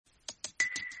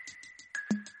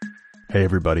Hey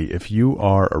everybody, if you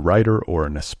are a writer or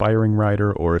an aspiring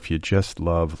writer, or if you just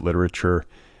love literature,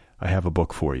 I have a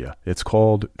book for you. It's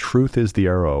called Truth is the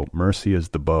Arrow, Mercy is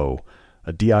the Bow,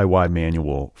 a DIY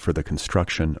manual for the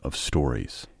construction of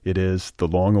stories. It is the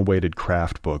long-awaited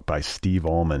craft book by Steve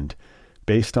Almond,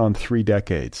 based on 3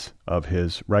 decades of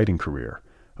his writing career,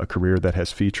 a career that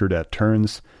has featured at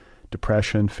turns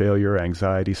depression, failure,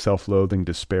 anxiety, self-loathing,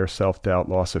 despair, self-doubt,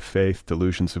 loss of faith,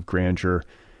 delusions of grandeur,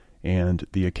 and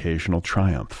the occasional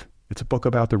triumph. It's a book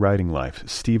about the writing life.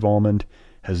 Steve Almond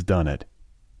has done it.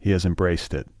 He has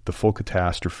embraced it, the full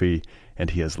catastrophe, and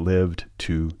he has lived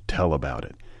to tell about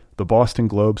it. The Boston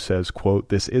Globe says, quote,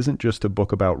 "This isn't just a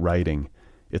book about writing,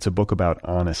 it's a book about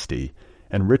honesty."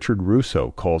 And Richard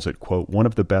Russo calls it, quote, "one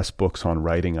of the best books on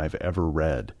writing I've ever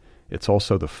read. It's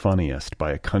also the funniest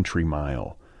by a country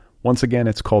mile." Once again,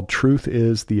 it's called Truth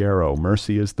is the Arrow,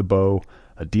 Mercy is the Bow,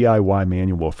 a DIY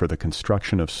manual for the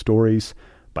construction of stories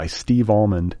by Steve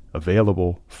Almond,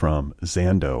 available from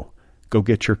Zando. Go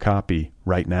get your copy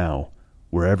right now,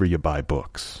 wherever you buy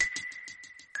books.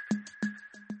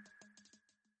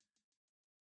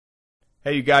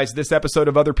 Hey, you guys, this episode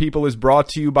of Other People is brought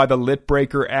to you by the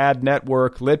Litbreaker Ad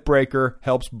Network. Litbreaker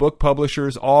helps book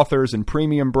publishers, authors, and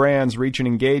premium brands reach an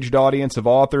engaged audience of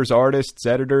authors, artists,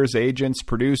 editors, agents,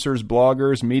 producers,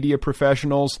 bloggers, media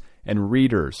professionals, and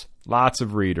readers. Lots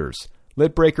of readers.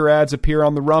 Litbreaker ads appear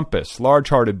on The Rumpus, Large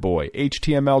Hearted Boy,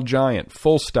 HTML Giant,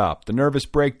 Full Stop, The Nervous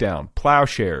Breakdown,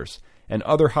 Plowshares, and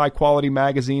other high-quality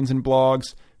magazines and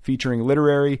blogs featuring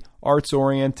literary,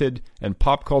 arts-oriented, and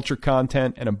pop culture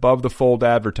content and above-the-fold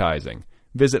advertising.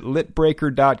 Visit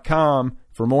litbreaker.com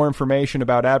for more information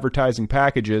about advertising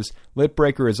packages.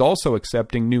 Litbreaker is also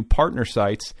accepting new partner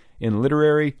sites in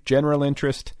literary, general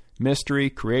interest, mystery,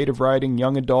 creative writing,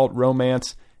 young adult,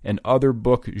 romance, and other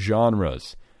book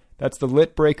genres. That's the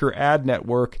Litbreaker Ad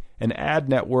Network, an ad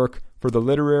network for the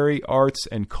literary, arts,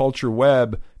 and culture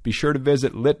web. Be sure to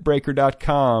visit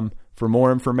litbreaker.com for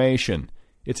more information.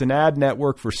 It's an ad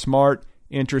network for smart,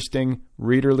 interesting,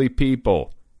 readerly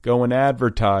people. Go and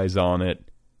advertise on it.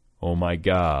 Oh my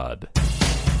God.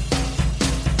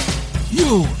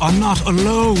 You are not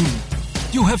alone.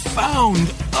 You have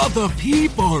found other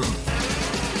people.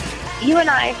 You and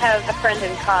I have a friend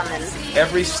in common.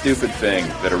 Every stupid thing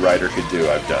that a writer could do,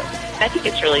 I've done. I think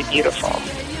it's really beautiful.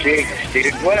 Jeez,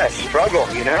 dude, what a struggle,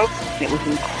 you know? It was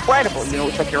incredible. You know,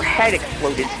 it's like your head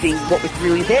exploded seeing what was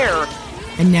really there.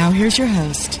 And now here's your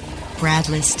host, Brad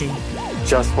Listy.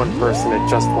 Just one person at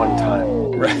just one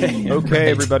time. Right.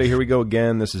 Okay, everybody, here we go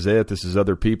again. This is it. This is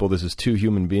Other People. This is 2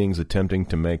 human beings attempting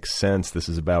to make sense. This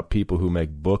is about people who make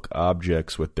book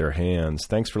objects with their hands.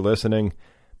 Thanks for listening.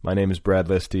 My name is Brad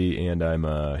Listy, and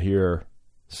I'm here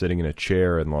sitting in a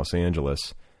chair in Los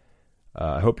Angeles.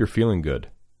 I hope you're feeling good.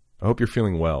 I hope you're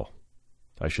feeling well,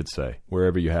 I should say,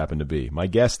 wherever you happen to be. My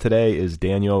guest today is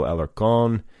Daniel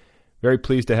Alarcón. Very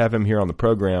pleased to have him here on the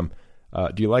program.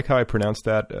 Do you like how I pronounced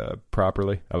that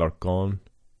properly? Alarcón?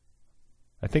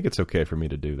 I think it's okay for me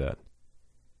to do that.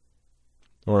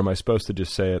 Or am I supposed to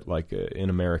just say it like in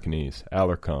Americanese?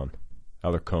 Alarcón.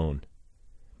 Alarcón.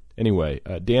 Anyway,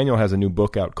 Daniel has a new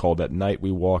book out called At Night We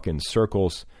Walk in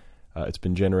Circles. It's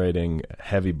been generating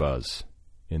heavy buzz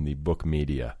in the book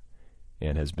media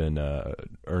and has been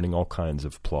earning all kinds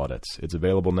of plaudits. It's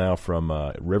available now from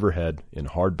Riverhead in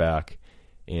hardback,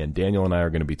 and Daniel and I are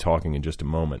going to be talking in just a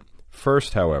moment.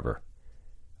 First, however,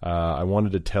 I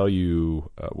wanted to tell you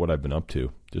what I've been up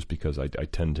to, just because I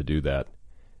tend to do that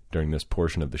during this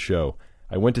portion of the show.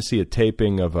 I went to see a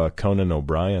taping of Conan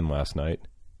O'Brien last night.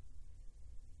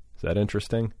 Is that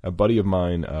interesting? A buddy of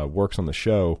mine works on the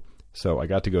show, so I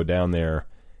got to go down there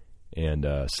and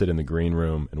sit in the green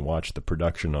room and watch the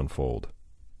production unfold,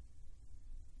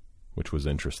 which was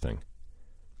interesting.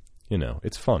 You know,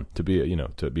 it's fun to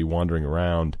be wandering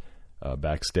around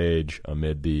backstage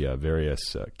amid the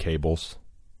various cables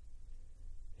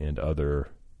and other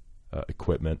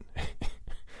equipment.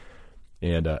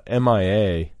 And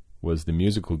MIA was the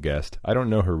musical guest. I don't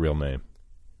know her real name.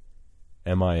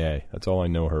 MIA, that's all I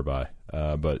know her by.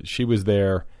 But she was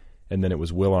there, and then it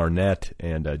was Will Arnett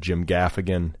and Jim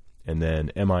Gaffigan, and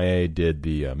then MIA did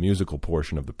the musical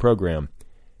portion of the program.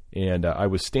 And I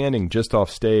was standing just off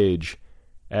stage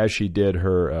as she did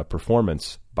her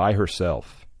performance by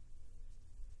herself.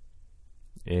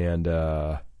 And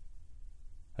I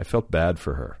felt bad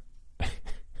for her.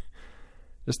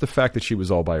 Just the fact that she was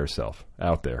all by herself,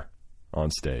 out there, on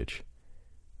stage,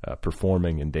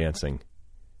 performing and dancing,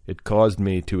 it caused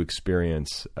me to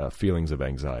experience feelings of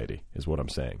anxiety, is what I'm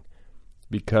saying.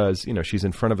 Because, you know, she's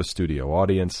in front of a studio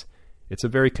audience. It's a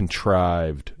very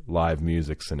contrived live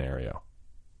music scenario.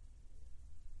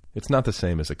 It's not the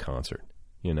same as a concert.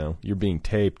 You know, you're being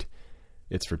taped.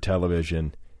 It's for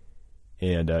television.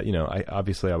 And,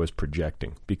 I was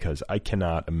projecting because I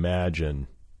cannot imagine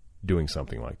doing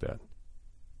something like that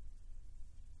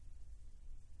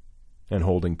and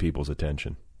holding people's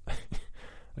attention.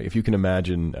 If you can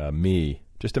imagine me,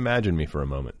 just imagine me for a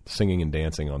moment, singing and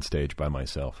dancing on stage by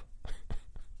myself.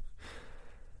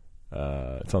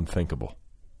 It's unthinkable.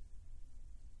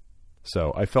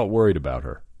 So I felt worried about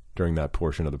her during that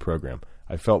portion of the program.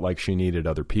 I felt like she needed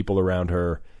other people around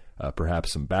her,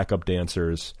 perhaps some backup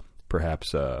dancers,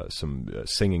 perhaps some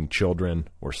singing children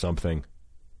or something,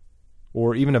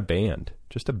 or even a band,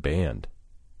 just a band.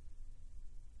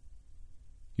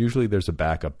 Usually there's a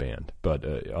backup band,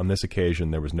 but on this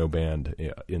occasion there was no band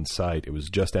in sight. It was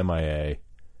just MIA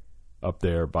up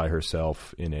there by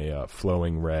herself in a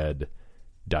flowing red,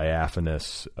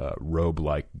 diaphanous,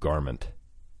 robe-like garment.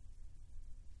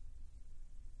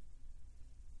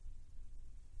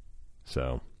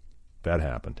 So that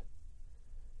happened.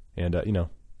 And,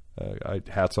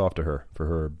 hats off to her for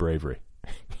her bravery.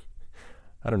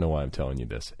 I don't know why I'm telling you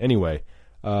this. Anyway,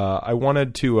 I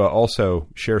wanted to also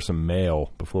share some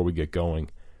mail before we get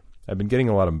going. I've been getting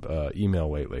a lot of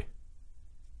email lately.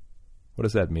 What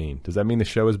does that mean? Does that mean the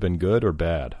show has been good or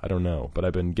bad? I don't know, but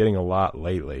I've been getting a lot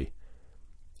lately,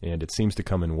 and it seems to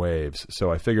come in waves,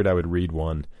 so I figured I would read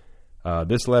one.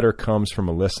 This letter comes from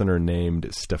a listener named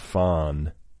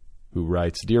Stefan, who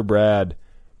writes, Dear Brad,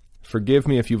 forgive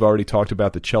me if you've already talked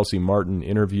about the Chelsea Martin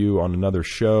interview on another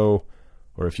show,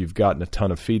 or if you've gotten a ton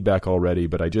of feedback already,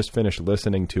 but I just finished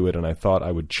listening to it and I thought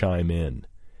I would chime in.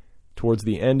 Towards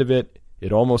the end of it,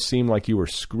 it almost seemed like you were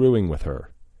screwing with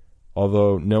her.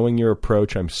 Although, knowing your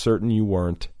approach, I'm certain you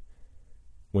weren't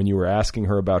when you were asking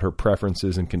her about her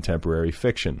preferences in contemporary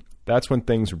fiction. That's when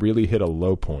things really hit a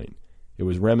low point. It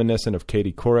was reminiscent of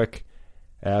Katie Couric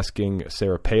asking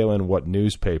Sarah Palin what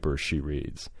newspapers she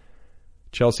reads.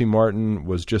 Chelsea Martin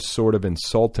was just sort of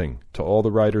insulting to all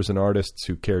the writers and artists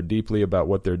who care deeply about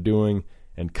what they're doing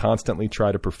and constantly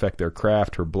try to perfect their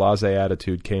craft. Her blasé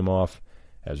attitude came off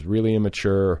as really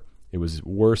immature. It was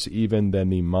worse even than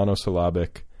the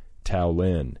monosyllabic Tao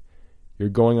Lin. You're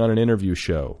going on an interview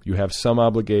show. You have some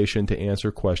obligation to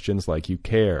answer questions like you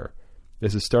care.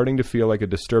 This is starting to feel like a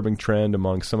disturbing trend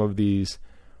among some of these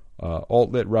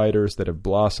alt-lit writers that have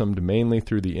blossomed mainly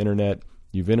through the internet.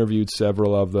 You've interviewed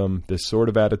several of them. This sort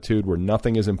of attitude where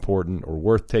nothing is important or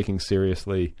worth taking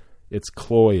seriously, it's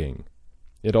cloying.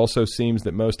 It also seems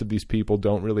that most of these people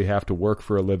don't really have to work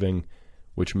for a living,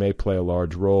 which may play a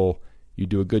large role. You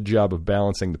do a good job of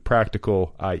balancing the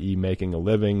practical, i.e. making a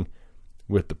living,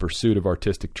 with the pursuit of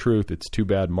artistic truth. It's too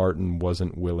bad Martin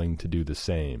wasn't willing to do the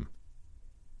same.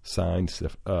 Signed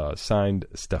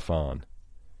Stefan.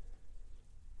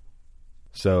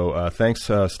 So thanks,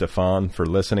 Stefan, for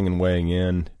listening and weighing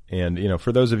in. And,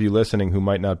 for those of you listening who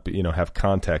might not be, have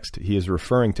context, he is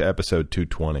referring to episode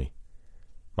 220,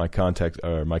 my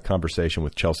conversation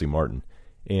with Chelsea Martin.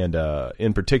 And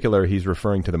in particular, he's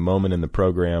referring to the moment in the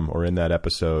program or in that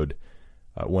episode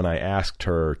when I asked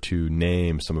her to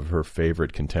name some of her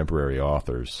favorite contemporary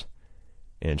authors,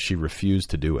 and she refused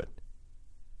to do it.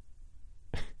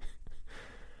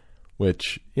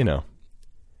 Which,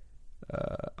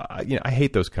 I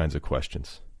hate those kinds of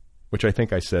questions, which I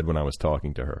think I said when I was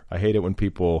talking to her. I hate it when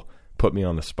people put me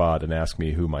on the spot and ask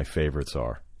me who my favorites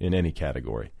are in any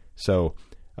category. So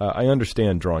I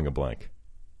understand drawing a blank.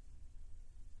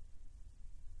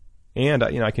 And,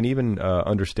 I can even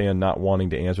understand not wanting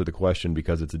to answer the question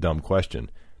because it's a dumb question,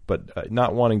 but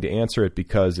not wanting to answer it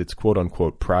because it's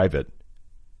quote-unquote private,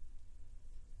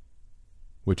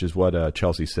 which is what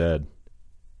Chelsea said.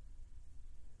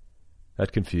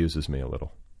 That confuses me a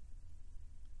little,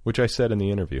 which I said in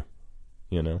the interview,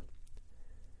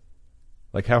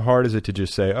 Like, how hard is it to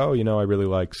just say, oh, I really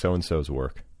like so-and-so's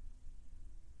work?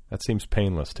 That seems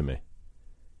painless to me,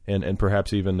 and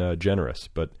perhaps even generous,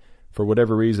 but for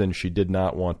whatever reason, she did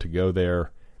not want to go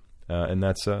there, and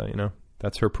that's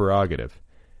that's her prerogative.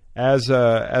 As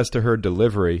to her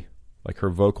delivery, like her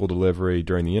vocal delivery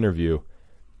during the interview,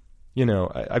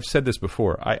 I've said this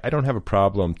before. I don't have a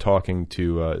problem talking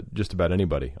to just about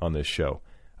anybody on this show.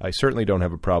 I certainly don't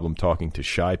have a problem talking to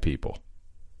shy people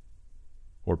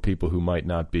or people who might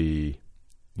not be,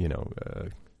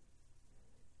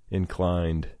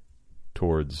 inclined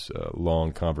towards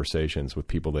long conversations with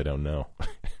people they don't know.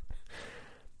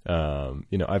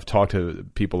 I've talked to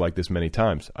people like this many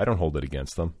times. I don't hold it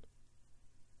against them.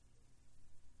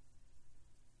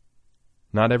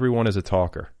 Not everyone is a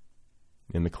talker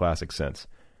in the classic sense.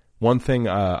 One thing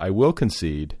I will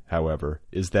concede, however,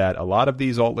 is that a lot of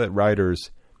these alt-lit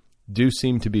writers do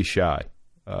seem to be shy.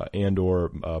 and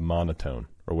or monotone,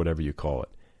 or whatever you call it.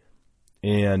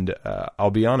 And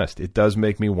I'll be honest, it does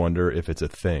make me wonder if it's a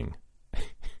thing.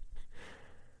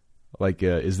 Like,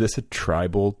 is this a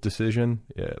tribal decision?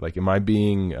 Like, am I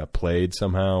being played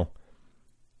somehow?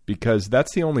 Because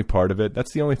that's the only part of it.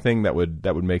 That's the only thing that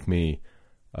would make me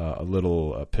a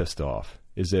little pissed off,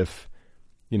 is if,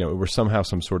 you know, it were somehow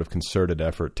some sort of concerted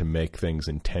effort to make things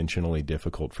intentionally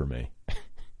difficult for me.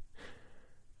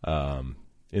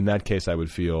 In that case, I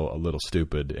would feel a little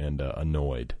stupid and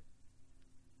annoyed.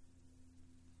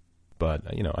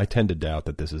 But, you know, I tend to doubt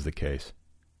that this is the case.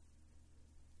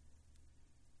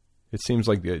 It seems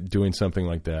like doing something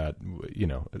like that, you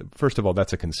know, first of all,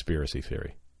 that's a conspiracy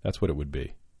theory. That's what it would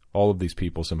be. All of these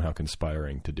people somehow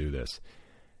conspiring to do this.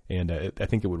 And I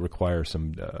think it would require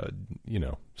some, you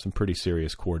know, some pretty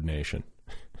serious coordination.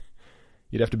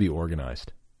 You'd have to be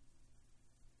organized.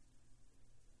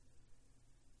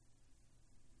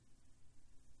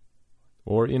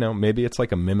 Or, you know, maybe it's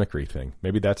like a mimicry thing.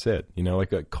 Maybe that's it. You know,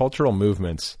 like cultural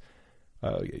movements,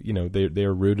 you know,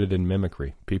 they're rooted in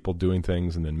mimicry. People doing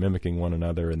things and then mimicking one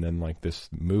another, and then like this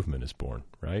movement is born,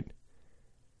 right?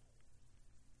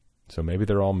 So maybe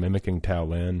they're all mimicking Tao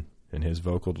Lin and his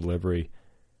vocal delivery.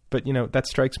 But, you know, that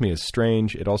strikes me as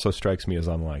strange. It also strikes me as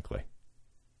unlikely.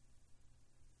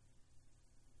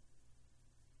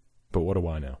 But what do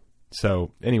I know?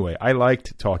 So anyway, I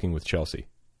liked talking with Chelsea.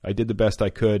 I did the best I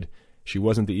could. She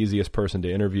wasn't the easiest person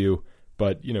to interview,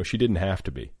 but, you know, she didn't have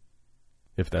to be,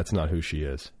 if that's not who she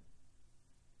is.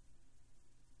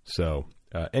 So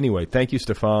anyway, thank you,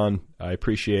 Stefan. I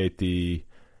appreciate the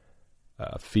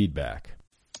feedback.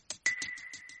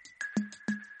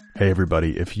 Hey,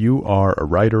 everybody. If you are a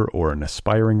writer or an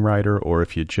aspiring writer, or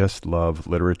if you just love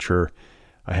literature,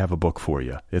 I have a book for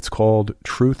you. It's called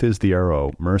Truth is the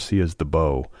Arrow, Mercy is the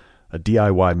Bow, a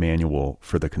DIY manual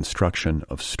for the construction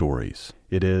of stories.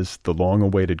 It is the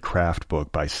long-awaited craft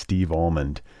book by Steve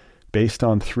Almond, based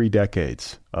on 3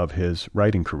 decades of his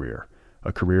writing career,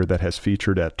 a career that has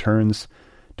featured at turns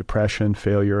depression,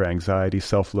 failure, anxiety,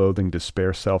 self-loathing,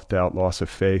 despair, self-doubt, loss of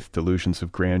faith, delusions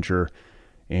of grandeur,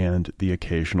 and the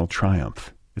occasional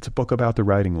triumph. It's a book about the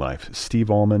writing life. Steve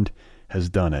Almond has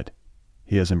done it.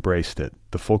 He has embraced it,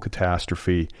 the full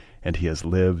catastrophe, and he has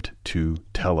lived to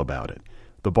tell about it.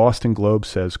 The Boston Globe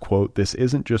says, quote, "This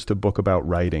isn't just a book about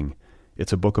writing,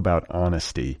 it's a book about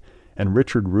honesty." And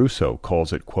Richard Russo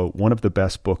calls it, quote, "one of the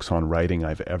best books on writing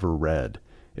I've ever read.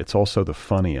 It's also the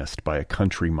funniest by a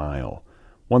country mile."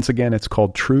 Once again, it's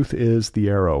called Truth is the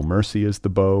Arrow, Mercy is the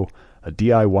Bow, a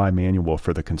DIY manual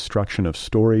for the construction of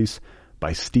stories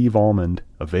by Steve Almond,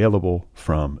 available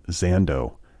from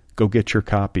Zando. Go get your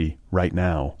copy right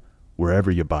now,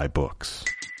 wherever you buy books.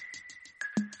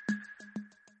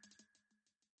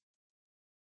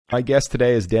 My guest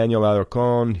today is Daniel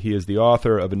Alarcón. He is the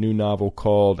author of a new novel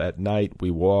called At Night We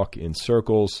Walk in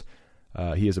Circles.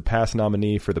 He is a past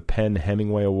nominee for the Penn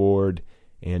Hemingway Award,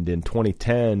 and in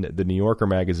 2010, the New Yorker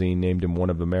magazine named him one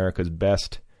of America's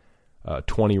best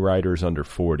 20 writers under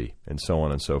 40, and so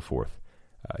on and so forth.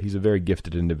 He's a very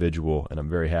gifted individual, and I'm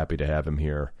very happy to have him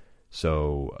here.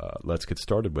 So let's get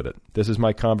started with it. This is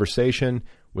my conversation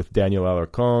with Daniel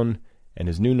Alarcón, and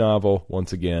his new novel,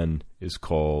 once again, is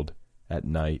called At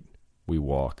Night We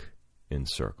Walk in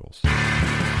Circles.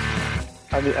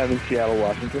 I'm in Seattle,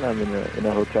 Washington. I'm in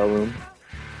a hotel room.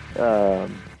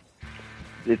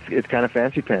 It's kind of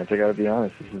fancy pants, I got to be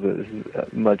honest. This is a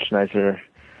much nicer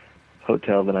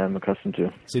hotel than I'm accustomed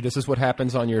to. See, this is what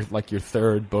happens on your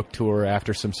third book tour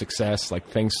after some success. Like,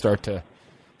 things start to,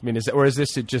 I mean, is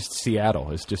this just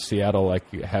Seattle? Is just Seattle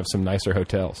like have some nicer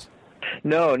hotels?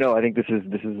 No. I think this is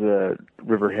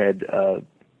Riverhead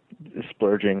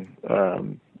splurging.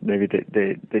 Maybe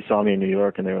they saw me in New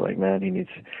York and they were like, man, he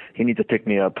needs to pick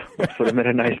me up. Let's put him in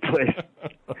a nice place.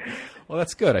 Well,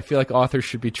 that's good. I feel like authors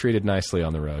should be treated nicely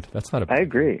on the road. That's not a. I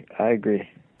agree.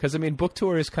 Because, I mean, book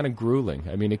tour is kind of grueling.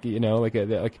 I mean, you know, like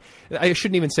I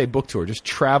shouldn't even say book tour. Just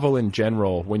travel in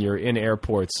general when you're in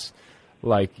airports,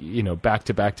 like, you know, back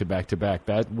to back to back to back.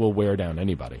 That will wear down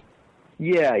anybody.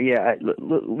 Yeah.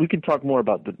 We can talk more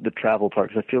about the travel part,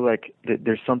 because I feel like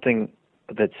there's something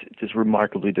that's just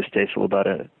remarkably distasteful about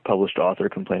a published author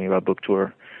complaining about book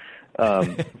tour.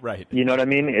 Right. You know what I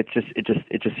mean? It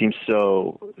just seems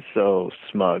so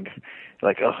smug.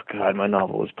 Like, oh God, my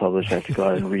novel was published. I have to go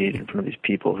out and read in front of these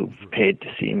people who've paid to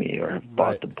see me or have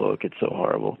bought the book. It's so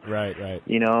horrible. Right.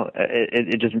 You know,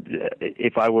 it just,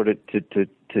 if I were to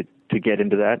get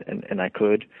into that, and I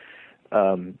could,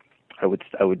 I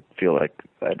would feel like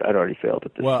I'd already failed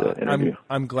at this interview.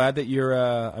 I'm glad that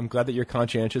you're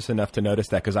conscientious enough to notice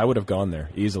that, because I would have gone there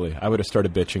easily. I would have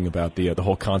started bitching about the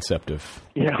whole concept of.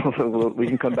 Yeah, we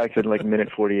can come back to like minute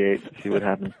 48 and see what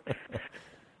happens.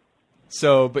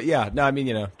 So, but yeah, no, I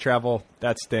mean, travel,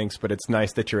 that stinks, but it's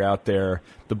nice that you're out there.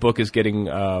 The book is getting,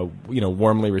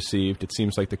 warmly received. It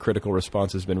seems like the critical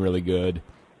response has been really good.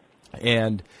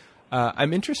 And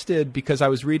I'm interested because I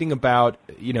was reading about,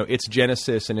 its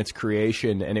genesis and its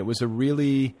creation, and it was a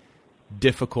really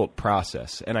difficult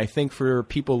process. And I think for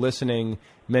people listening,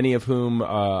 many of whom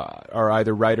are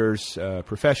either writers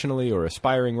professionally or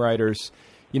aspiring writers,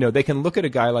 they can look at a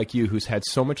guy like you who's had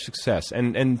so much success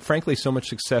and frankly, so much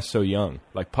success so young,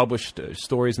 like published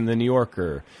stories in the New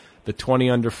Yorker, the 20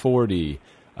 Under 40,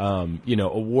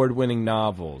 award-winning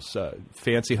novels,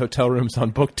 fancy hotel rooms on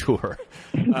book tour.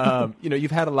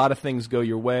 You've had a lot of things go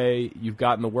your way. You've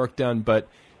gotten the work done, but,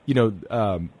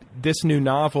 this new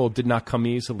novel did not come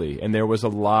easily. And there was a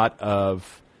lot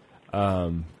of,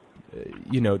 there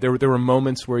were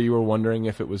moments where you were wondering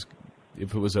if it was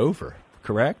over,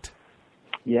 correct?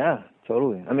 Yeah,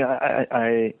 totally. I mean,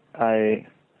 I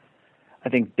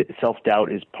think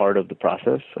self-doubt is part of the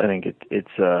process. I think it's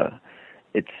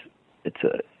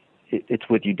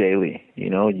with you daily.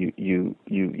 You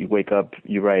wake up,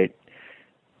 you write,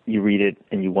 you read it,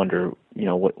 and you wonder,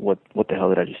 what the hell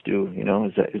did I just do?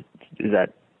 Is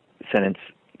that sentence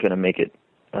going to make it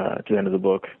to the end of the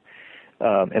book?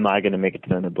 Am I going to make it to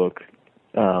the end of the book?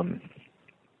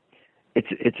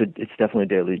 It's definitely a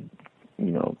daily,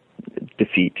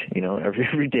 defeat.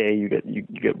 Every day you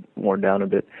get worn down a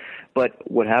bit.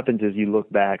 But what happens is you look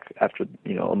back after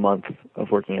a month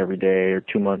of working every day, or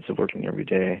 2 months of working every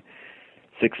day,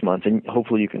 6 months, and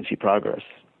hopefully you can see progress.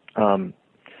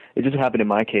 It just happened in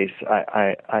my case.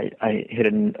 I hit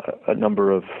a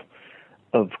number of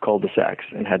cul-de-sacs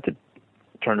and had to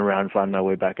turn around and find my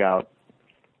way back out,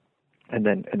 and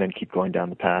then keep going down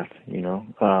the path.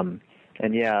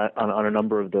 And yeah, on a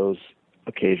number of those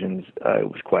occasions, it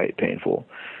was quite painful.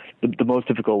 The most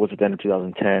difficult was at the end of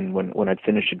 2010 when I'd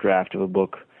finished a draft of a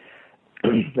book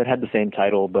that had the same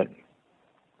title, but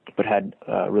had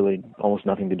really almost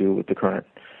nothing to do with the current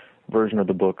version of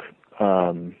the book.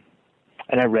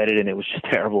 And I read it, and it was just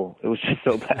terrible. It was just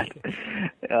so bad.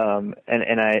 And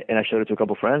I showed it to a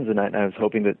couple friends, and I was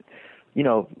hoping that,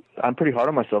 I'm pretty hard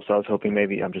on myself, so I was hoping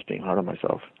maybe I'm just being hard on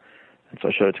myself. And so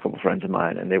I showed it to a couple friends of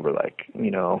mine, and they were like,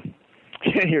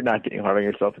 you're not being hard on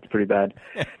yourself. It's pretty bad.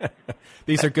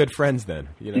 These are good friends then.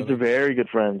 These are very good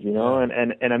friends, Yeah.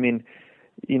 And I mean,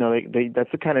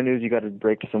 that's the kind of news you got to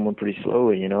break to someone pretty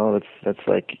slowly. That's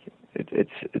like,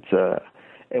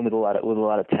 and with a lot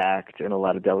of tact and a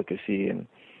lot of delicacy, and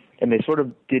they sort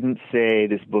of didn't say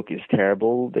this book is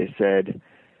terrible. They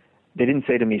didn't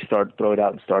say to me, throw it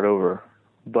out and start over,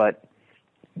 but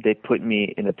they put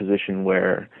me in a position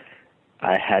where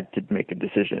I had to make a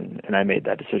decision, and I made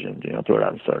that decision, throw it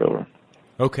out and start over.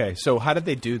 Okay, so how did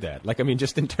they do that? Like, I mean,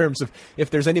 just in terms of,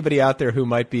 if there's anybody out there who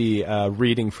might be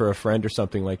reading for a friend or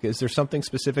something, like, is there something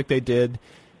specific they did,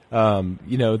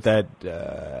 that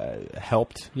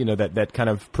helped, that kind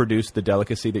of produced the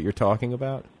delicacy that you're talking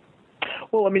about?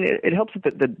 Well, I mean, it helps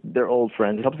that they're old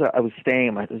friends. It helps that I was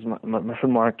staying my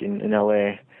friend Mark in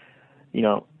L.A.,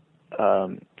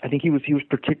 I think he was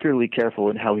particularly careful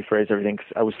in how he phrased everything, 'cause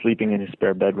I was sleeping in his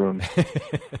spare bedroom. So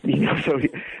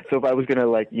if I was going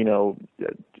to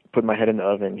put my head in the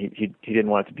oven, he didn't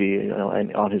want it to be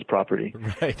on his property.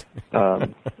 Right.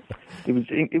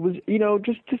 It was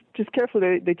just careful.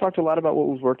 They talked a lot about what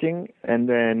was working, and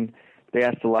then they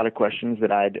asked a lot of questions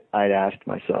that I'd asked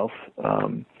myself.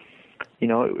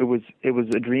 It was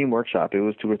a dream workshop. It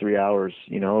was 2 or 3 hours,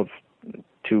 of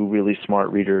two really smart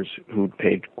readers who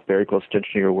paid very close attention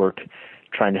to your work,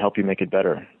 trying to help you make it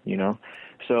better,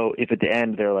 So if at the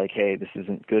end they're like, hey, this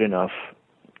isn't good enough,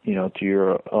 to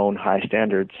your own high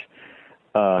standards,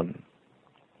 I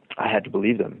had to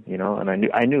believe them, and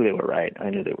I knew they were right.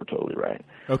 I knew they were totally right.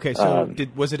 Okay, so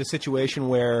was it a situation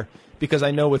where, because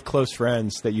I know with close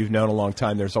friends that you've known a long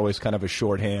time, there's always kind of a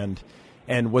shorthand,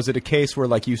 and was it a case where,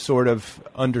 like, you sort of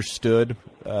understood,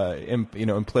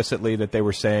 implicitly that they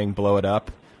were saying blow it up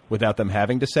without them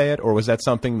having to say it, or was that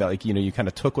something that, like, you kind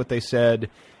of took what they said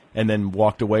and then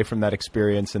walked away from that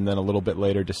experience, and then a little bit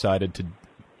later decided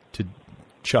to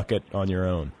chuck it on your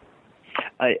own?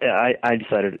 I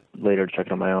decided later to chuck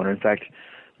it on my own. In fact,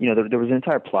 there was an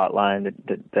entire plot line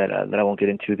that I won't get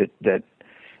into that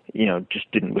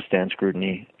just didn't withstand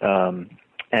scrutiny.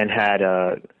 And had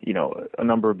a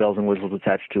number of bells and whistles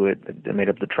attached to it that made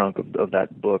up the trunk of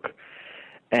that book,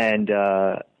 and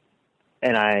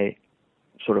I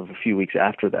sort of a few weeks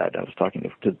after that, I was talking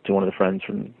to one of the friends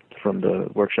from the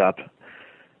workshop,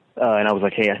 and I was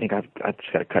like, hey, I think I've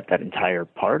just got to cut that entire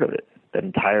part of it,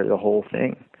 the whole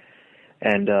thing.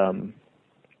 And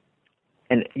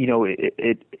you know,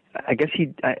 I guess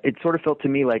it sort of felt to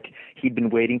me like he'd been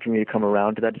waiting for me to come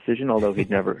around to that decision, although he'd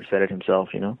never said it himself,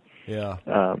 you know? Yeah.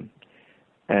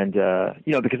 And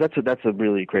you know, because that's a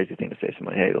really crazy thing to say to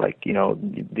someone. Hey, like, you know,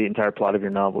 the entire plot of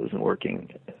your novel isn't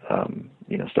working.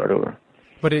 You know, start over.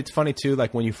 But it's funny too,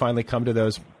 like when you finally come to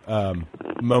those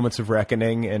moments of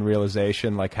reckoning and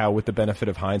realization, like how with the benefit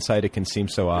of hindsight, it can seem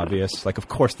so obvious. Like, of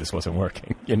course, this wasn't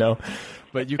working, you know.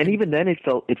 But even then, it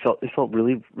felt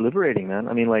really liberating, man.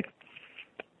 I mean, like,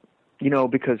 you know,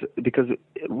 because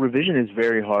revision is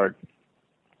very hard,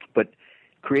 but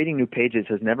creating new pages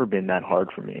has never been that hard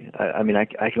for me. I mean, I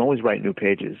can always write new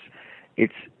pages.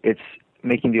 It's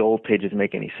making the old pages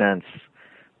make any sense.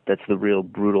 That's the real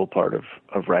brutal part of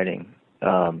writing.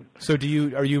 So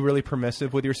are you really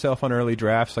permissive with yourself on early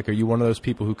drafts? Like, are you one of those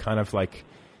people who kind of like,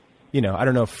 you know, I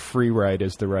don't know if free write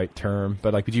is the right term,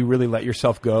 but like, would you really let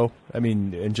yourself go? I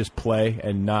mean, and just play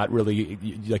and not really,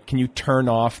 like, can you turn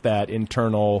off that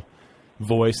internal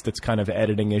voice that's kind of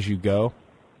editing as you go?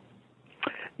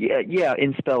 Yeah,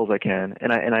 in spells I can,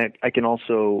 and I can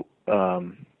also,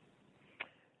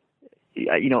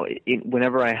 you know,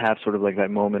 whenever I have sort of like that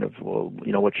moment of, well,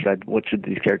 you know, what should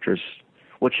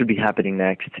be happening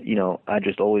next? You know, I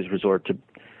just always resort to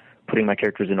putting my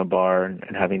characters in a bar and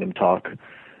having them talk,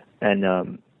 and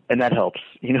that helps.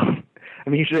 You know, I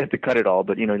mean, you usually have to cut it all,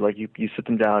 but you know, like you sit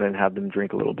them down and have them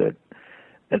drink a little bit.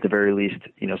 At the very least,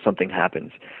 you know, something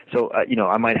happens. So, you know,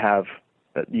 I might have,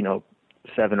 you know,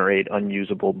 7 or 8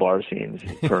 unusable bar scenes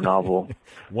per novel.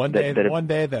 One day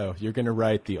though, you're going to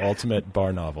write the ultimate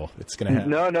bar novel. It's going to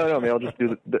happen. No. I mean, I'll just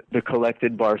do the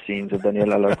collected bar scenes of Daniel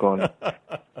Alarcón.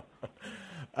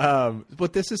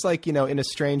 But this is like, you know, in a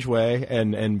strange way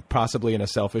and possibly in a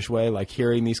selfish way, like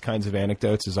hearing these kinds of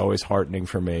anecdotes is always heartening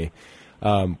for me.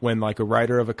 When like a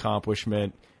writer of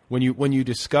accomplishment, when you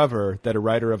discover that a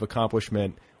writer of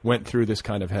accomplishment went through this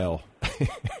kind of hell,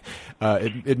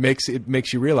 it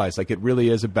makes you realize like it really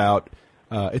is about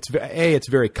it's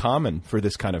very common for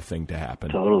this kind of thing to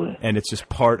happen. Totally. And it's just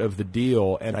part of the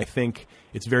deal. And I think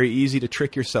it's very easy to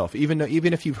trick yourself, even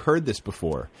if you've heard this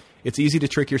before. It's easy to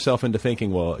trick yourself into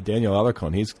thinking, well, Daniel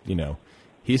Alarcón,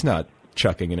 he's not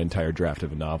chucking an entire draft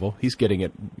of a novel. He's getting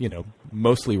it, you know,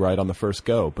 mostly right on the first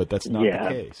go, but that's not the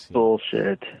case.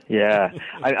 Bullshit. Yeah.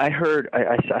 I heard,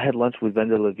 I had lunch with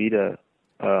Venda La Vida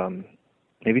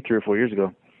maybe 3 or 4 years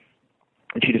ago,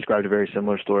 and she described a very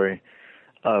similar story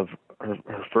of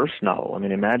her first novel. I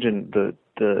mean, imagine the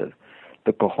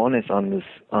cojones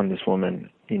on this woman.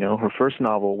 You know, her first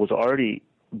novel was already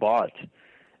bought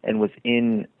and was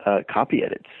in copy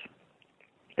edits,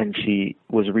 and she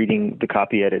was reading the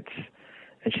copy edits,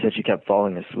 and she said she kept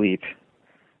falling asleep,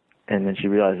 and then she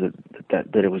realized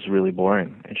that it was really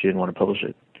boring, and she didn't want to publish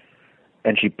it,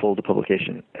 and she pulled the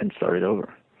publication and started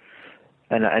over.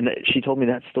 And she told me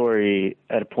that story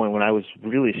at a point when I was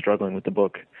really struggling with the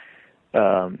book,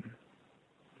 and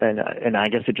I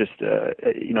guess it just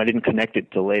you know, I didn't connect it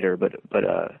till later, but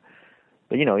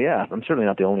you know, yeah, I'm certainly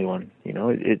not the only one. You know,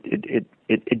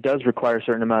 it does require a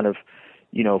certain amount of,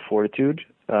 you know, fortitude,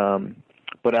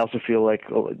 but I also feel like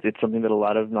it's something that a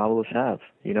lot of novelists have.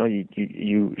 You know,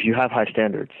 you have high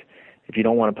standards. If you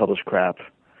don't want to publish crap,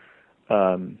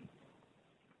 then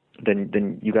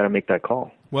you got to make that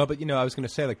call. Well, but you know, I was going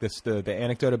to say like this, the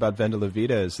anecdote about Venda La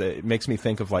Vida is that it makes me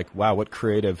think of like, wow, what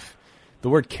creative. The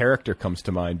word character comes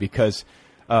to mind because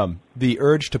the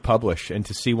urge to publish and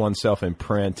to see oneself in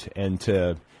print and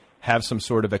to have some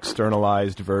sort of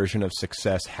externalized version of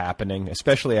success happening,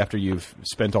 especially after you've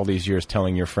spent all these years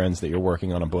telling your friends that you're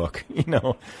working on a book, you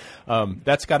know,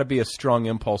 that's got to be a strong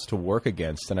impulse to work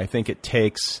against. And I think it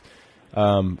takes,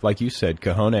 like you said,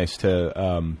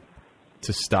 cojones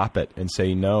to stop it and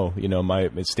say, no, you know,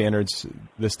 the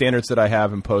standards that I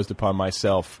have imposed upon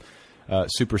myself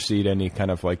supersede any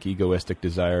kind of like egoistic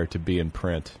desire to be in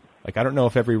print. Like, I don't know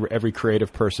if every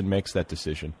creative person makes that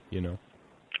decision, you know.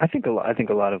 I think a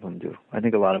lot of them do. I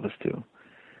think a lot of us do.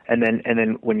 And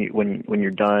then when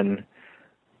you're done,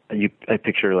 I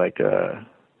picture like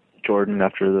Jordan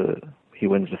after he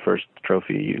wins the first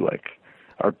trophy. You like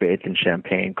are bathed in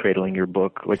champagne, cradling your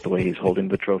book like the way he's holding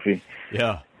the trophy.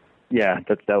 Yeah. Yeah,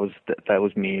 that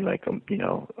was me, like, you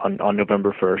know, on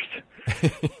November 1st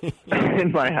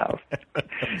in my house,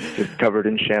 just covered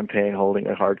in champagne, holding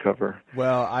a hardcover.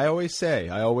 Well, I always say,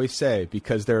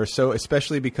 because there are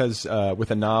especially because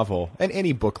with a novel and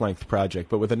any book length project,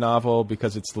 but with a novel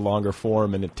because it's the longer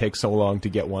form and it takes so long to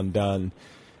get one done,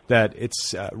 that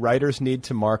it's writers need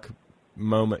to mark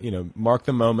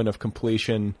the moment of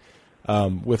completion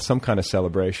with some kind of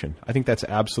celebration. I think that's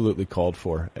absolutely called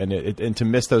for, and to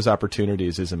miss those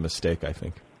opportunities is a mistake, I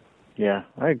think. Yeah,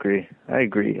 I agree. I'm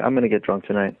going to get drunk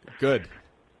tonight. Good.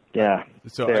 Yeah.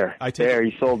 So there.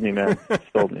 You sold me, man.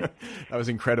 Sold me. That was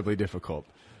incredibly difficult.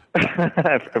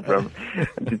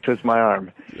 To twist my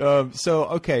arm.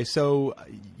 So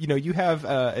you have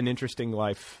an interesting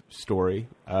life story.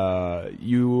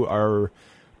 You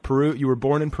were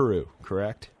born in Peru,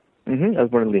 correct? Mm-hmm. I was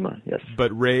born in Lima, yes.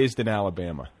 But raised in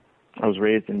Alabama. I was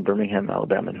raised in Birmingham,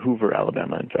 Alabama, in Hoover,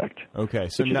 Alabama, in fact. Okay,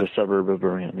 so which is a suburb of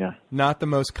Birmingham. Yeah. Not the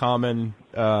most common,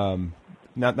 not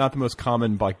the most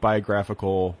common like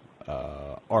biographical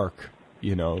arc.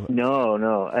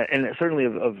 No, and certainly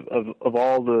of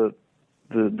all the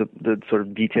sort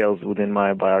of details within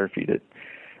my biography,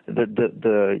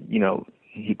 that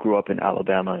he grew up in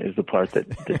Alabama is the part that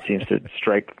seems to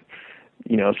strike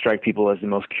people as the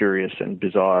most curious and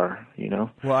bizarre.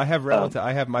 Well, I have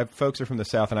my folks are from the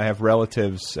South, and I have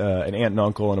relatives, an aunt and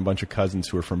uncle, and a bunch of cousins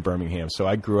who are from Birmingham. So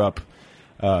I grew up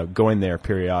going there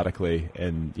periodically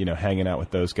and, hanging out with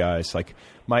those guys. Like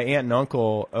my aunt and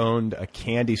uncle owned a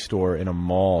candy store in a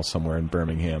mall somewhere in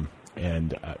Birmingham,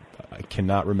 and I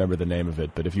cannot remember the name of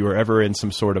it. But if you were ever in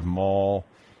some sort of mall,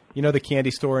 the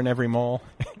candy store in every mall?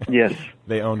 Yes.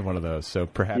 They owned one of those. So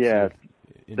perhaps. Yeah.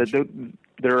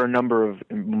 There are a number of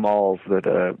malls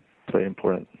that play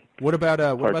important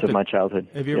parts of my childhood.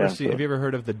 Have you ever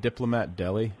heard of the Diplomat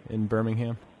Deli in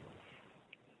Birmingham?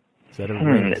 Does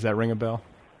that ring a bell?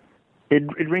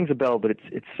 It rings a bell, but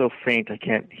it's so faint I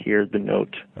can't hear the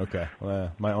note. Okay,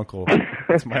 well,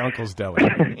 it's my uncle's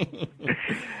deli.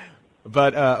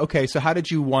 But okay, so how did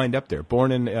you wind up there?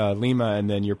 Born in Lima, and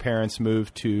then your parents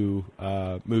moved you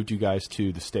guys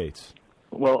to the States.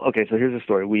 Well, okay, so here's the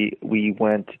story. We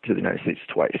went to the United States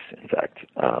twice, in fact.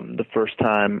 The first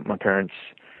time my parents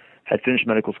had finished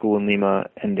medical school in Lima,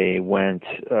 and they went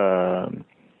to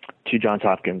Johns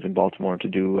Hopkins in Baltimore to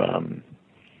do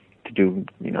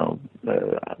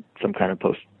some kind of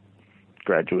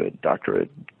postgraduate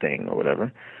doctorate thing or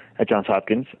whatever at Johns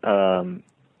Hopkins.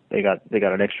 They got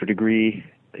an extra degree.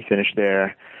 They finished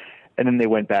there, and then they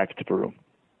went back to Peru.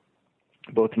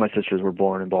 Both of my sisters were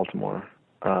born in Baltimore,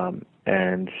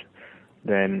 and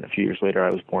then a few years later,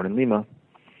 I was born in Lima.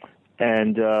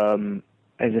 And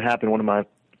as it happened, one of my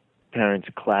parents'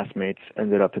 classmates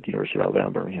ended up at the University of Alabama,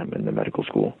 Birmingham, in the medical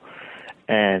school,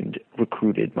 and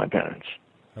recruited my parents.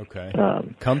 Okay.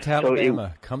 Come to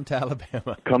Alabama. Come to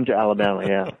Alabama. Come to Alabama,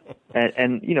 yeah.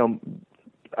 And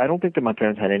I don't think that my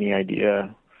parents had any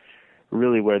idea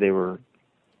really where they were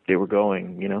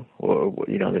going, or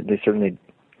they certainly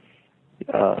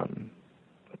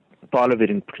thought of it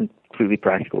in completely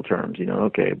practical terms,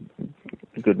 okay,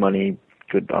 good money,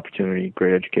 good opportunity,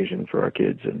 great education for our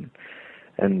kids, and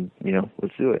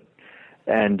let's do it.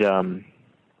 And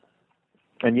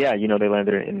yeah, they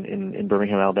landed in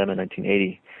Birmingham, Alabama in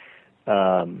 1980.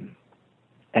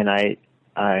 And I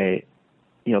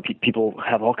people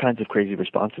have all kinds of crazy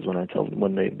responses when I tell them,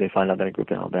 when they find out that I grew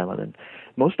up in Alabama. And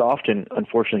most often,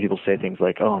 unfortunately, people say things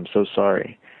like, "Oh, I'm so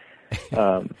sorry."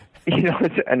 And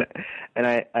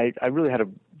I really had a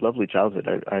lovely childhood.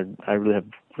 I really have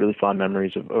really fond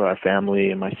memories of our family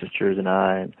and my sisters and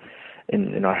I,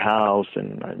 and in our house.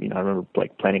 And I remember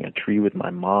like planting a tree with my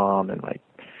mom and like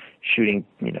shooting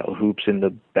hoops in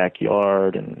the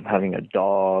backyard and having a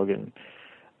dog and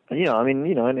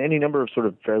and any number of sort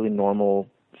of fairly normal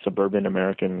suburban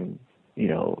American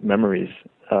memories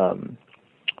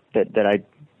that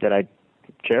I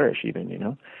cherish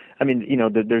even.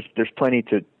 There's plenty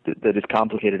that is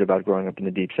complicated about growing up in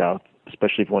the Deep South,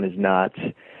 especially if one is not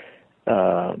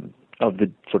of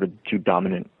the sort of two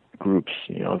dominant groups.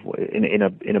 In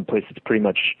a place that's pretty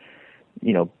much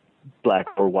black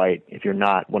or white. If you're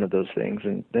not one of those things,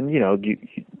 and then you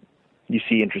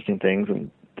see interesting things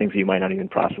and things that you might not even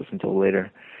process until later.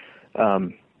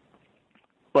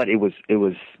 But it was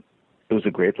a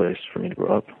great place for me to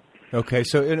grow up. Okay,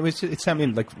 so it's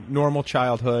something like normal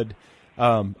childhood.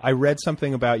 I read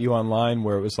something about you online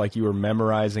where it was like you were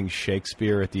memorizing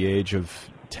Shakespeare at the age of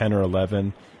 10 or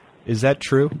 11. Is that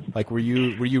true? Like, were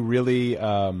you really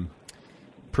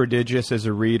prodigious as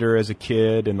a reader as a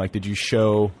kid, and like did you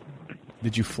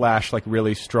flash like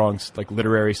really strong like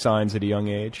literary signs at a young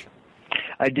age?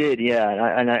 I did, yeah,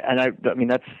 I mean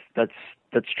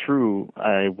that's true.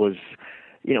 I was,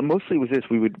 mostly it was this.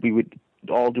 We would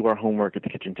all do our homework at the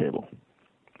kitchen table.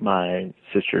 My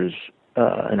sisters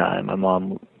and my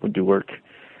mom would do work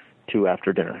too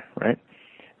after dinner, right?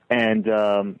 And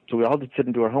so we all just sit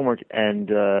and do our homework,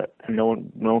 and no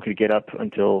one could get up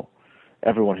until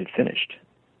everyone had finished.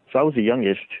 So I was the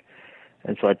youngest,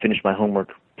 and so I'd finished my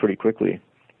homework pretty quickly.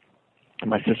 And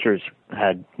my sisters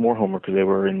had more homework because they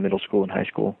were in middle school and high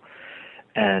school.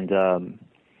 And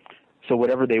so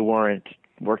whatever they weren't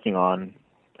working on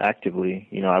actively,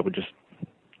 I would just,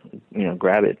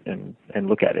 grab it and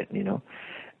look at it,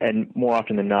 And more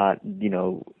often than not,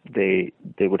 they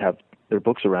would have their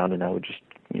books around, and I would just,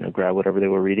 grab whatever they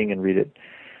were reading and read it.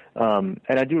 And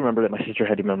I do remember that my sister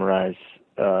had to memorize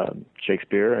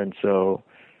Shakespeare, and so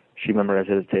she memorized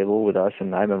it at the table with us,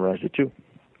 and I memorized it too.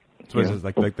 So is it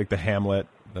like the Hamlet,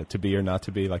 the To Be or Not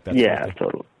to Be, like that? Yeah,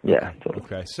 totally. Yeah, totally.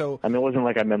 Okay, so I mean, it wasn't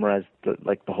like I memorized the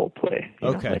whole play.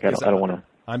 Okay, like I don't want to.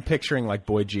 I'm picturing like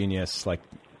Boy Genius, like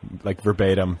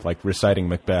verbatim, like reciting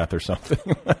Macbeth or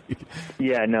something.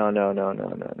 Yeah, no.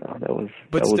 That was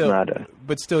not a.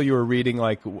 But still, you were reading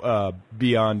like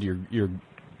beyond your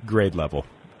grade level.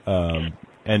 And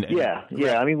yeah.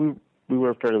 I mean, we were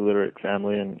a fairly literate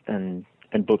family, and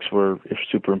books were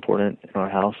super important in our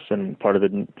house and part of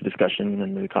the discussion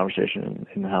and the conversation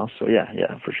in the house. So yeah,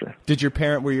 for sure.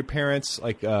 Were your parents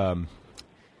like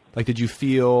did you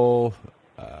feel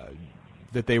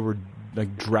that they were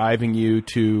like driving you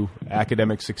to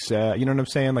academic success? You know what I'm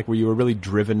saying? Like, were you a really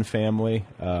driven family?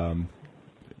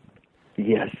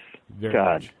 Yes. Very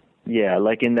God. much. Yeah.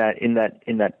 Like in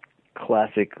that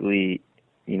classically,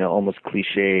 almost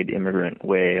cliched immigrant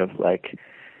way of like,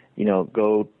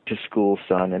 go to school,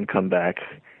 son, and come back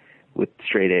with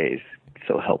straight A's.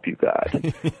 So help you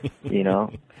God,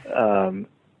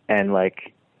 and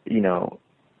like,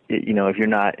 if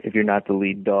you're not the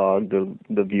lead dog,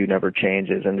 the view never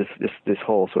changes. And this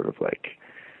whole sort of like,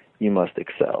 you must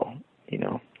excel,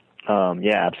 yeah,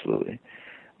 absolutely.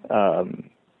 And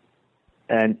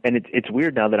it's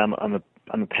weird now that I'm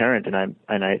a parent, and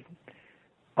I,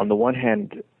 on the one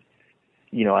hand,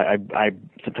 I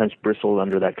sometimes bristle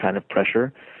under that kind of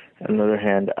pressure. On the other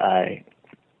hand, I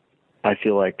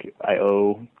feel like I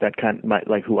owe that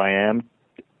like who I am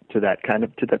to that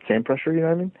same pressure. You know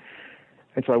what I mean?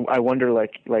 And so I wonder,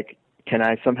 like, can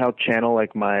I somehow channel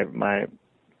like my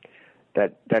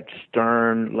that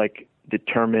stern, like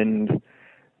determined,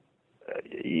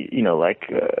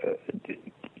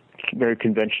 very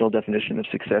conventional definition of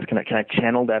success? Can I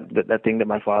channel that thing that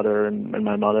my father and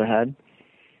my mother had?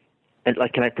 And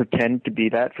like, can I pretend to be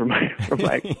that for my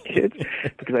kids?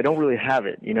 Because I don't really have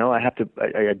it,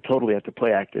 I totally have to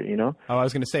play act it, Oh, I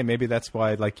was going to say, maybe that's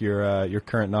why like your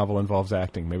current novel involves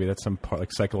acting. Maybe that's some part,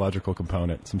 like psychological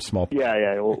component, some small part.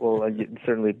 Yeah. Well,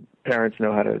 certainly parents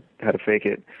know how to fake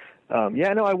it. I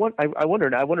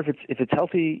wonder if it's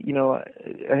healthy.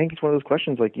 I think it's one of those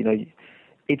questions like,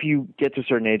 if you get to a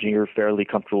certain age and you're fairly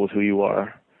comfortable with who you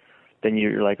are, then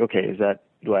you're like, okay,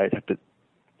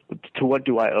 to what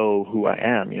do I owe who I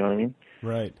am? You know what I mean?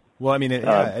 Right. Well, I mean,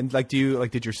 and like,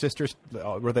 did your sisters,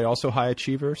 were they also high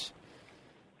achievers?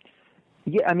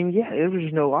 Yeah, I mean, there was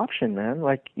just no option, man.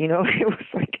 Like, it was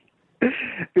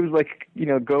like,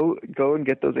 go and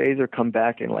get those A's or come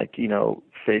back and like,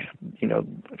 face,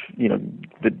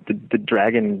 the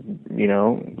dragon,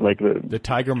 like the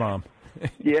tiger mom.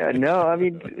 Yeah, no, I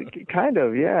mean, kind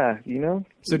of, yeah,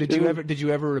 So did you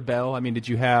ever rebel? I mean, did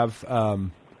you have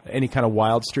any kind of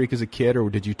wild streak as a kid, or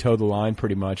did you toe the line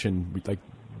pretty much and like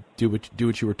do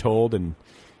what you were told and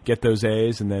get those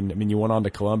A's? And then, I mean, you went on to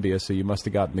Columbia, so you must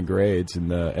have gotten the grades and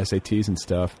the SATs and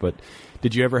stuff. But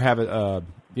did you ever have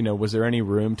was there any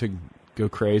room to go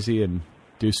crazy and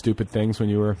do stupid things when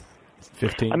you were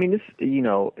 15? I mean, this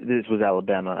was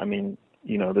Alabama. I mean,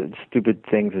 the stupid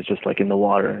things is just like in the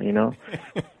water,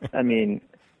 I mean,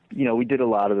 we did a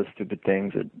lot of the stupid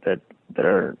things that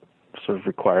are sort of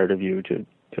required of you to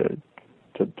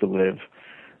live.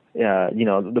 Yeah,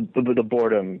 the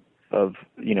boredom of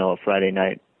a Friday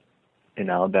night in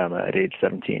Alabama at age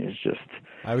 17 is just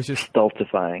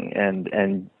stultifying,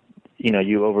 and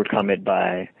you overcome it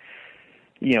by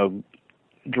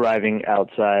driving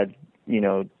outside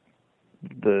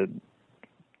the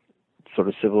sort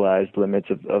of civilized limits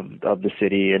of the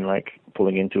city and like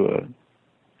pulling into a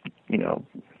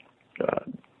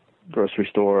grocery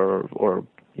store or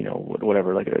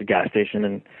whatever, like a gas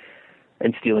station,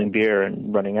 and stealing beer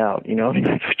and running out. I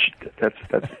mean,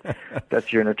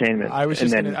 that's your entertainment. I was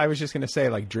just gonna say,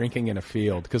 like, drinking in a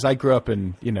field, because I grew up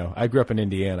in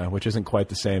Indiana, which isn't quite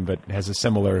the same, but has a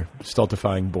similar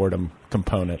stultifying boredom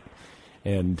component.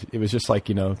 And it was just like,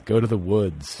 go to the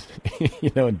woods,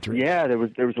 and drink. Yeah, there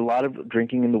was a lot of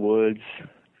drinking in the woods.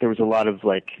 There was a lot of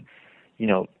like,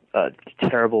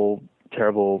 terrible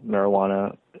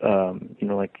marijuana.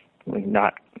 Like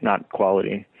not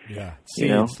quality. Yeah,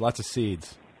 seeds. Lots of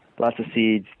seeds.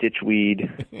 Ditchweed.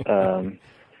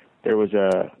 there was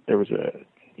a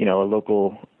a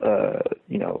local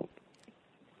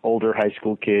older high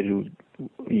school kid who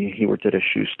he worked at a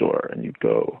shoe store, and you'd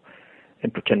go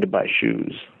and pretend to buy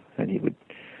shoes, and he would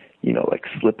like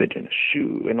slip it in a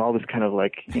shoe and all this kind of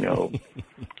like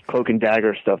cloak and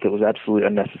dagger stuff that was absolutely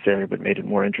unnecessary but made it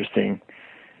more interesting.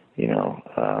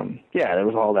 There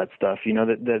was all that stuff. I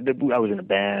was in a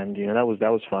band. That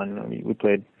was fun. I mean, we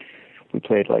played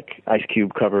like Ice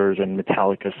Cube covers and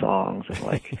Metallica songs and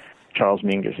like Charles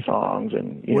Mingus songs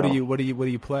and What do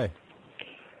you play?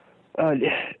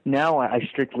 Now I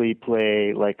strictly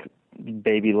play like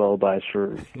baby lullabies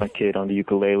for my kid on the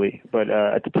ukulele. But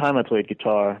at the time I played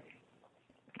guitar,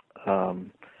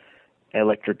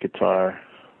 electric guitar,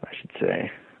 I should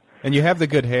say. And you have the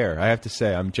good hair, I have to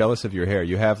say. I'm jealous of your hair.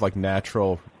 You have like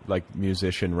natural, like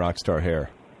musician, rock star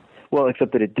hair. Well,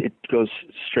 except that it goes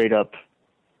straight up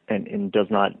and does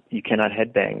not. You cannot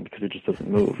headbang because it just doesn't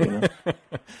move.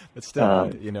 But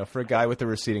still, for a guy with a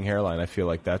receding hairline, I feel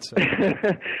like that's. But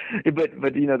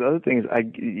the other thing is,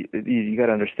 you got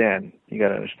to understand. You got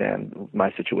to understand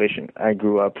my situation. I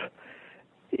grew up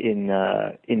in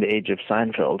the age of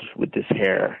Seinfeld with this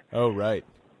hair. Oh, right.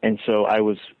 And so I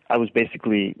was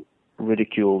basically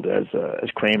ridiculed as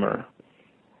Kramer,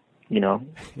 and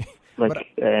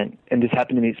this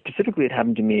happened to me specifically. It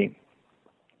happened to me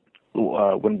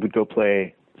when we'd go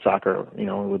play soccer,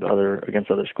 against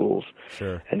other schools.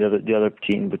 Sure. And the other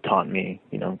team would taunt me,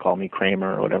 call me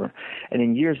Kramer or whatever. And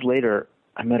then years later,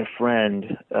 I met a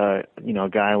friend, a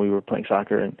guy. We were playing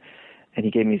soccer, and he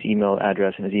gave me his email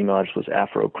address, and his email address was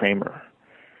Afro Kramer.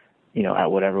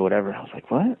 At whatever. I was like,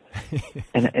 what?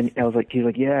 and I was like, he's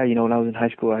like, yeah, when I was in high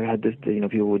school, I had this,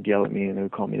 people would yell at me and they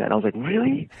would call me that. And I was like,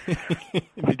 really?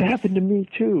 That happened to me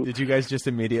too. Did you guys just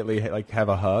immediately like have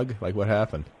a hug? Like what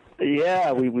happened?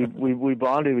 Yeah, we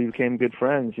bonded. We became good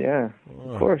friends. Yeah,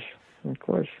 of course.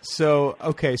 So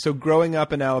growing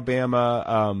up in Alabama,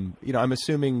 I'm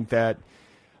assuming that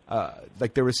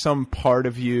like there was some part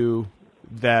of you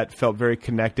that felt very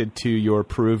connected to your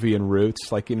Peruvian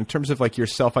roots, like in terms of like your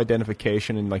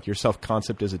self-identification and like your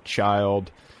self-concept as a child.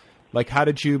 Like, how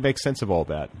did you make sense of all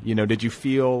that? Did you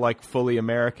feel like fully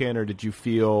American, or did you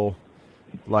feel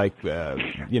like, there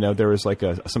was like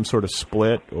some sort of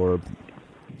split or?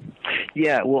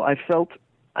 Yeah, well, I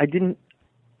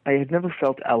had never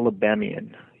felt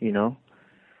Alabamian,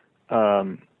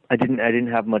 I didn't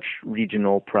have much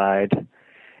regional pride,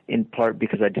 in part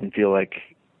because I didn't feel like,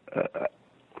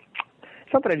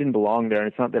 it's not that I didn't belong there, and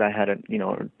it's not that I had a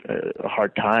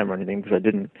hard time or anything, because I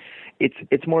didn't.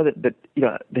 It's more that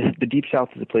the Deep South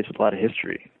is a place with a lot of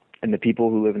history, and the people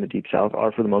who live in the Deep South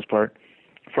are, for the most part,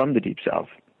 from the Deep South,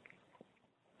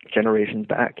 generations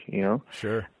back,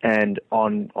 Sure. And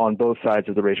on both sides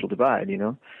of the racial divide,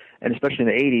 and especially in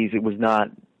the 80s, it was not,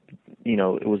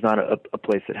 it was not a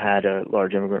place that had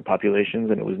large immigrant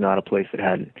populations, and it was not a place that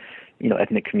had,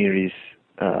 ethnic communities.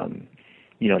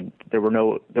 There were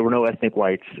no ethnic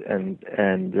whites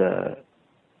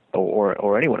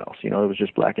or anyone else. It was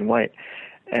just black and white,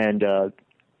 and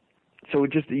so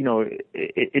it just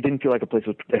it didn't feel like a place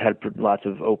that had lots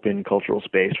of open cultural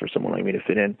space for someone like me to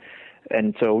fit in,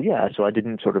 and so I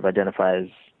didn't sort of identify as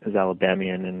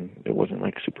Alabamian, and it wasn't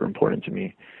like super important to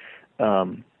me,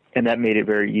 and that made it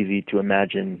very easy to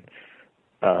imagine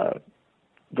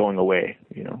going away.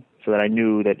 So that I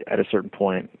knew that at a certain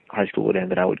point, high school would end,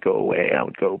 and I would go away, and I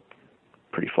would go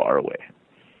pretty far away.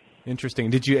 Interesting.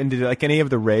 Did like any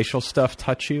of the racial stuff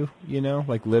touch you?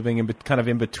 Like living in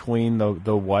between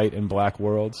the white and black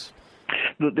worlds.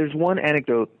 There's one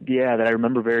anecdote, that I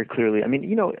remember very clearly. I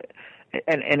mean,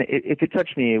 and if it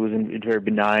touched me, it was in very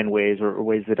benign ways, or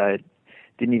ways that I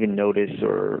didn't even notice,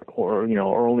 or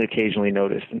only occasionally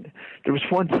noticed. And there was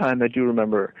one time I do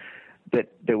remember that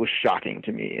was shocking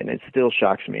to me, and it still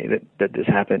shocks me that this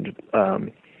happened.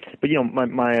 But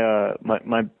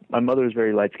my mother is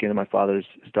very light skinned, and my father is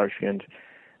dark skinned,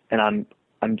 and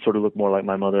I'm sort of look more like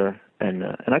my mother, and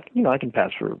I can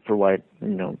pass for white,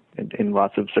 in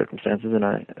lots of circumstances, and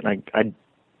I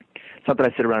it's not that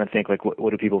I sit around and think like what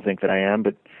do people think that I am,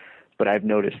 but I've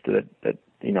noticed that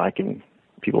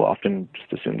people often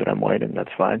just assume that I'm white, and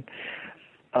that's fine.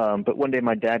 But one day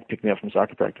my dad picked me up from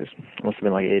soccer practice. I must have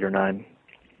been like 8 or 9.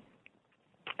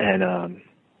 And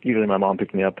usually my mom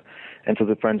picked me up. And so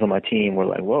the friends on my team were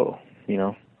like, whoa,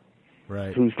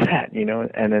 right. Who's that?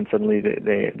 And then suddenly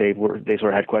they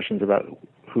sort of had questions about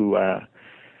who I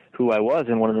was.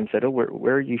 And one of them said, oh,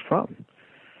 where are you from?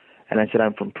 And I said,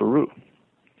 I'm from Peru.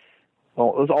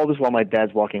 Well, it was all this while my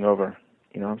dad's walking over.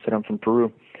 I said, I'm from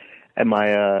Peru. And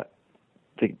the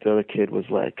other kid was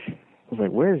like,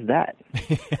 where is that?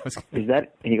 Is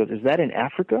that? And he goes, is that in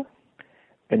Africa?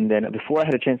 And then before I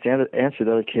had a chance to answer,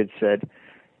 the other kid said,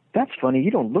 "That's funny. You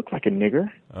don't look like a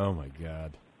nigger." Oh my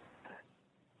God.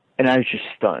 And I was just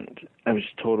stunned. I was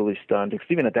totally stunned, because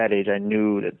even at that age, I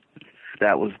knew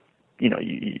that was,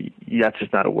 that's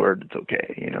just not a word. It's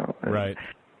okay, Right.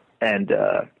 And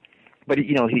but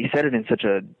he said it in such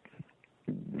a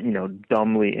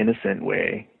dumbly innocent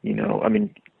way. I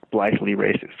mean, blithely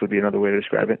racist would be another way to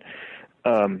describe it.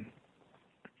 And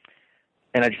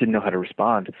I just didn't know how to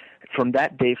respond. From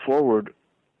that day forward,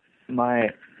 my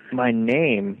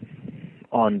name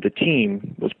on the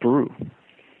team was Peru.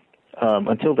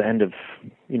 Until the end of,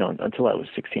 until I was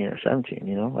 16 or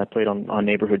 17, I played on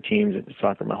neighborhood teams at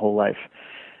soccer my whole life.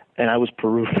 And I was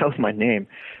Peru. That was my name.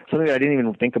 Something that I didn't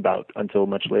even think about until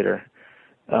much later.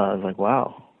 I was like,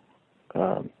 wow.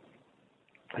 I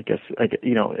guess,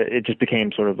 it just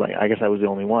became sort of like, I guess I was the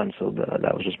only one. So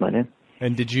that was just my name.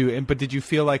 And did you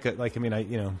feel like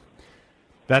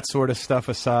that sort of stuff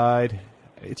aside,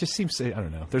 it just seems, I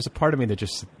don't know. There's a part of me that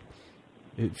just,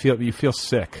 you feel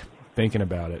sick thinking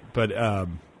about it. But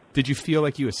did you feel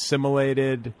like you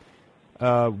assimilated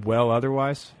well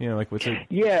otherwise? What's it?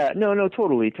 Yeah, no,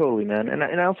 totally, man. And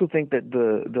I also think that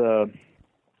the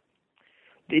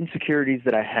insecurities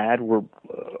that I had were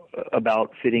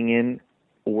about fitting in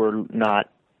were not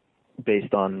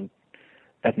based on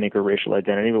ethnic or racial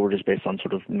identity, but were just based on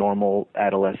sort of normal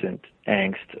adolescent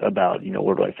angst about,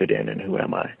 where do I fit in and who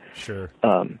am I? Sure.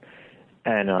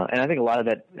 And I think a lot of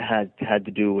that had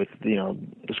to do with, the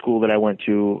school that I went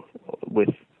to, with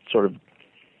sort of,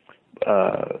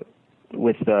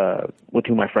 with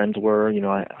who my friends were.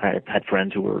 I had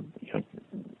friends who were,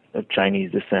 of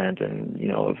Chinese descent and,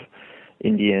 of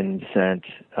Indian descent,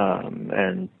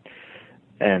 and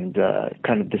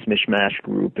kind of this mishmash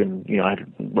group. And, I had a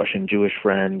Russian Jewish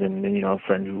friend and a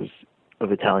friend who was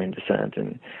of Italian descent,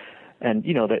 and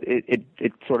that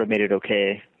it sort of made it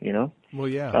okay, Well,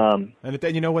 yeah. And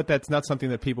then, you know what? That's not something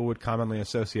that people would commonly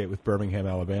associate with Birmingham,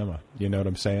 Alabama. You know what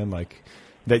I'm saying? Like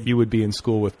that you would be in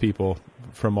school with people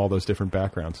from all those different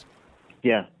backgrounds.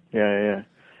 Yeah. I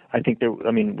think it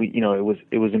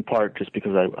was in part just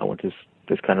because I went to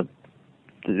this kind of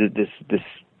this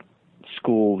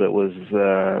school that was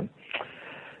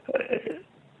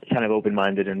kind of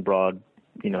open-minded and broad,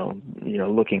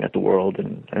 looking at the world,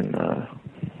 and I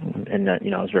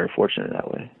was very fortunate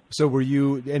that way. So were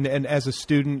you, and as a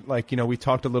student, we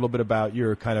talked a little bit about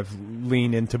your kind of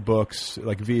lean into books,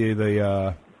 like via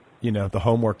the, the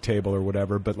homework table or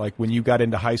whatever. But when you got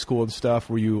into high school and stuff,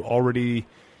 were you already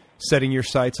setting your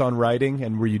sights on writing,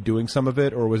 and were you doing some of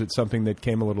it, or was it something that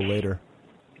came a little later?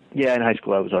 Yeah, in high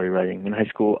school I was already writing. In high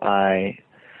school I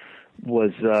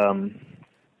was,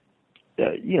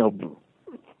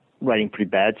 writing pretty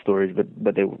bad stories, but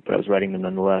I was writing them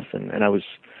nonetheless, and I was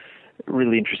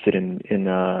really interested in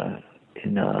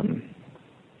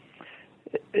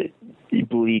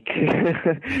bleak,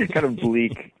 kind of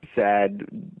bleak, sad,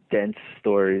 dense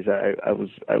stories. I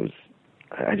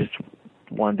just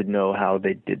wanted to know how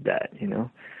they did that.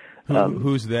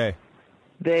 Who's they?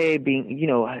 They being,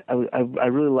 I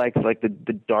really liked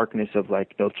the darkness of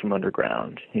Notes from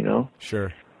Underground.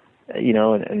 Sure.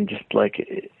 And just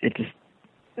it just.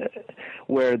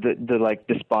 Where the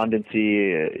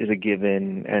despondency is a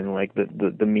given, and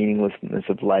the meaninglessness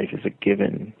of life is a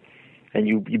given, and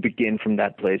you begin from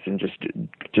that place and just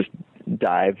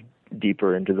dive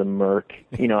deeper into the murk.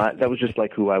 That was just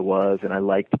who I was, and I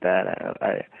liked that.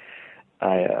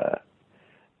 I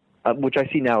which I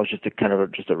see now is just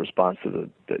a response to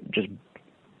the just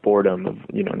boredom of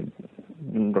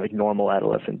normal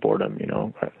adolescent boredom,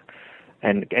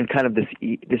 and kind of this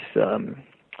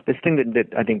thing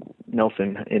that I think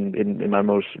Nelson in my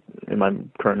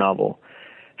current novel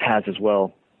has as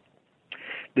well.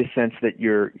 This sense that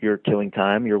you're killing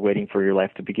time, you're waiting for your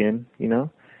life to begin.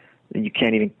 And you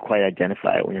can't even quite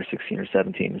identify it when you're 16 or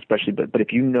 17, especially. But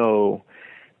if you know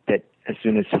that as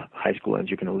soon as high school ends,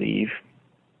 you're going to leave.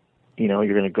 You're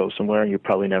going to go somewhere, and you're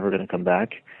probably never going to come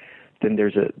back. Then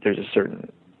there's a certain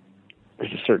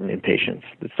impatience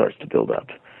that starts to build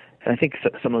up. And I think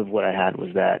some of what I had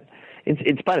was that.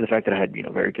 In spite of the fact that I had,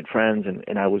 very good friends,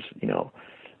 and I was,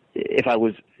 if I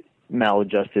was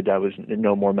maladjusted, I was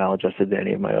no more maladjusted than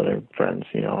any of my other friends.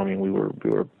 We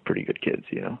were pretty good kids.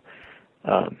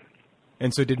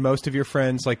 And so, did most of your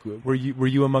friends were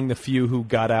you among the few who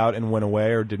got out and went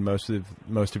away, or did most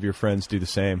of your friends do the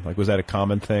same? Was that a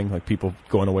common thing, people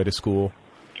going away to school?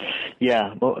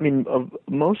 Yeah, well,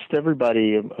 most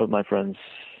everybody of my friends,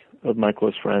 of my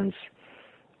close friends,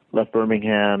 left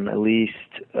Birmingham at least,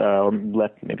 or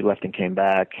left and came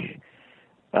back.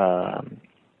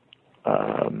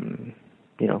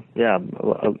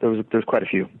 there's quite a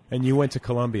few. And you went to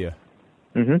Columbia.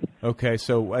 Mm-hmm. Okay,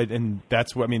 so and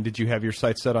that's what I mean. Did you have your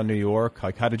sights set on New York?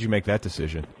 Like, how did you make that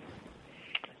decision?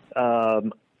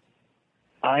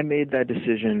 I made that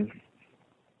decision.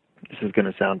 This is going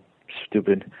to sound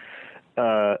stupid.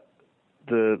 That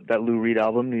Lou Reed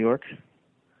album, New York.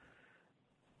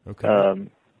 Okay.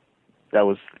 That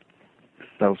was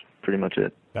pretty much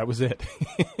it. That was it.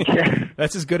 Yeah.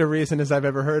 That's as good a reason as I've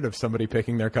ever heard of somebody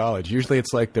picking their college. Usually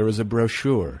it's like there was a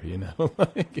brochure,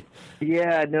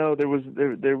 Yeah, no, there was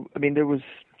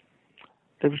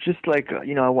just like,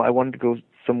 I wanted to go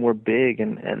somewhere big,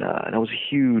 and I was a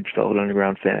huge Velvet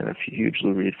Underground fan, a huge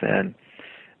Lou Reed fan.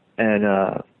 And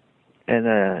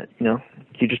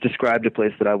he just described a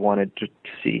place that I wanted to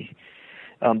see.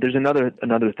 There's another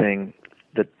thing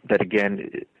that again,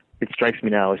 it strikes me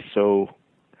now as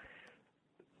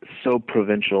so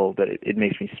provincial that it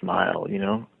makes me smile,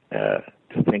 to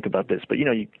think about this. But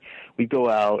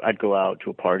I'd go out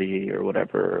to a party or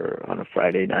whatever on a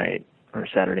Friday night or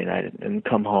Saturday night and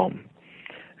come home,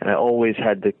 and I always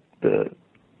had the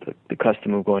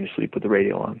custom of going to sleep with the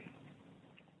radio on.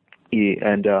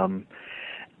 And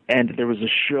there was a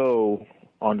show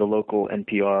on the local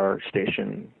NPR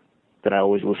station that I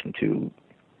always listened to,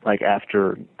 like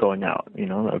after going out.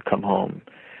 I would come home,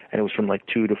 and it was from like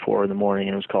 2 to 4 in the morning,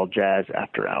 and it was called Jazz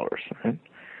After Hours. Right?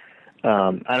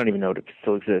 I don't even know if it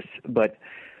still exists, but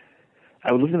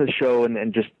I would listen to the show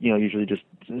and just usually just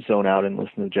zone out and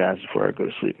listen to jazz before I go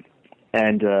to sleep.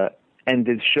 And the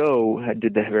show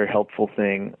did the very helpful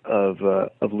thing of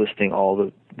listing all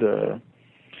the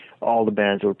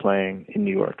bands that were playing in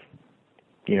New York,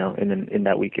 in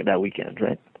that weekend,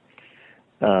 right?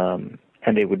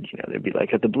 And they would, they'd be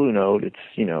like, at the Blue Note, it's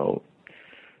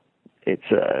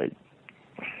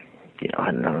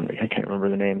I don't know, I can't remember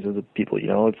the names of the people,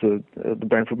 it's the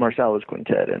Branford Marsalis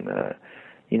Quintet, and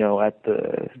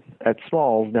at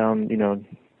Smalls down,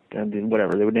 and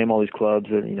whatever, they would name all these clubs,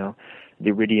 and the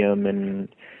Iridium, and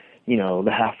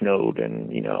the Half Note,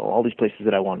 and all these places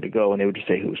that I wanted to go, and they would just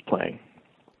say who was playing.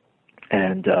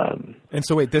 And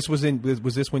so wait, was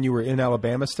this when you were in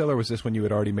Alabama still, or was this when you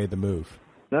had already made the move?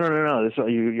 No.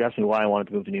 You asked me why I wanted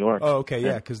to move to New York. Oh, okay,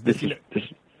 yeah, because this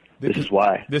is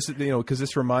why. This is because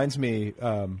this reminds me.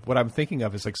 What I'm thinking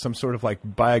of is like some sort of like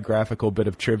biographical bit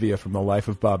of trivia from the life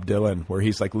of Bob Dylan, where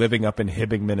he's like living up in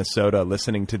Hibbing, Minnesota,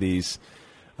 listening to these,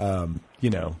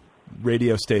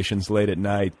 radio stations late at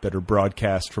night that are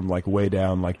broadcast from like way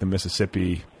down like the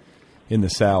Mississippi in the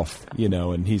South,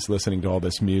 and he's listening to all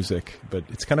this music. But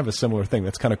it's kind of a similar thing.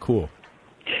 That's kind of cool.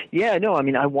 Yeah, no, I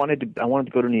mean, I wanted to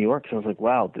go to New York, so I was like,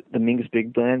 wow, the Mingus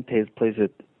Big Band plays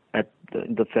at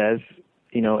the Fez,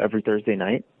 every Thursday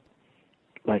night.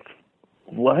 Like,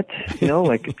 what?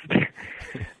 Like,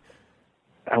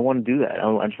 I want to do that.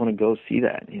 I just want to go see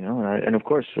that, and of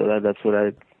course, so that's what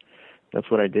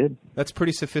I did. That's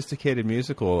pretty sophisticated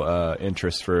musical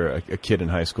interest for a kid in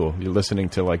high school. You're listening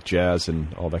to like jazz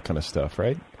and all that kind of stuff,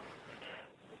 right?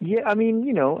 Yeah, I mean,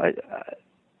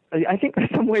 I think in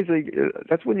some ways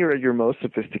that's when you're at your most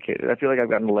sophisticated. I feel like I've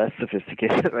gotten less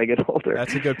sophisticated as I get older.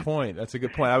 That's a good point. I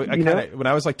when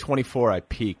I was like 24, I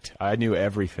peaked. I knew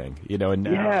everything, and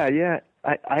now... Yeah.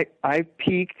 I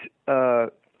peaked.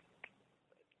 Like,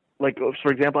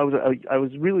 for example, I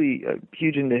was really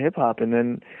huge into hip hop, and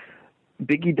then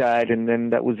Biggie died, and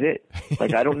then that was it.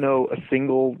 Like, I don't know a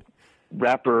single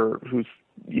rapper who's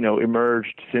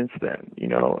emerged since then.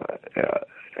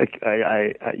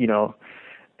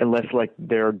 Unless like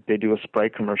they do a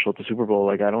Sprite commercial at the Super Bowl,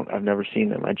 like I've never seen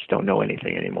them. I just don't know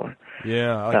anything anymore.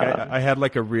 Yeah, like I had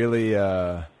like a really,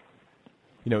 it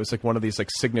was like one of these like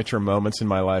signature moments in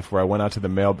my life where I went out to the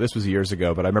mail. This was years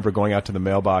ago, but I remember going out to the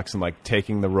mailbox and like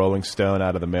taking the Rolling Stone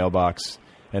out of the mailbox,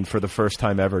 and for the first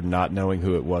time ever, not knowing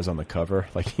who it was on the cover,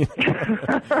 like,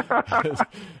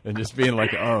 and just being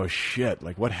like, oh shit,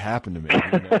 like what happened to me?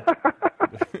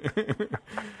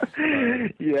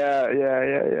 Yeah.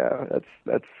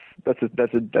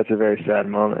 That's a very sad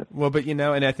moment. Well, but and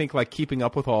I think like keeping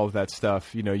up with all of that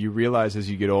stuff, you realize as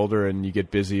you get older and you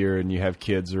get busier and you have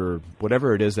kids or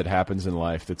whatever it is that happens in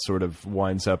life that sort of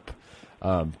winds up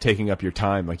taking up your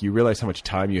time. Like you realize how much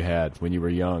time you had when you were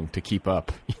young to keep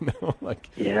up. Like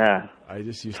yeah, I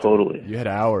just used totally. You had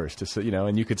hours to sit,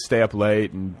 and you could stay up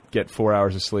late and get 4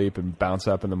 hours of sleep and bounce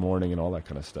up in the morning and all that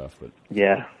kind of stuff. But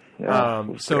yeah.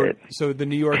 So the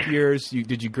New York years,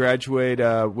 did you graduate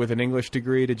with an English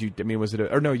degree?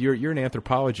 You're an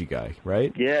anthropology guy,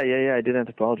 right? Yeah. I did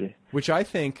anthropology. Which I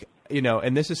think,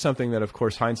 and this is something that, of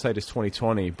course, hindsight is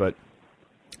 20/20, but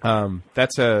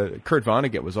That's Kurt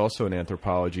Vonnegut was also an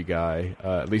anthropology guy,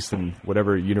 at least in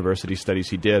whatever university studies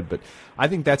he did. But I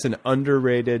think that's an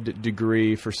underrated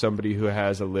degree for somebody who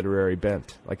has a literary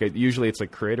bent. Like usually it's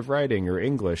like creative writing or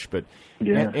English, but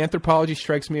anthropology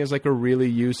strikes me as like a really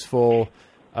useful.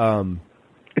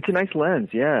 It's a nice lens,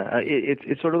 yeah.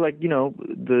 It's sort of like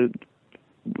the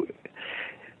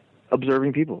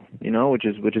observing people, which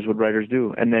is what writers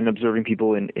do, and then observing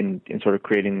people in sort of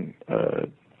creating.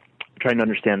 Trying to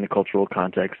understand the cultural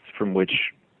context from which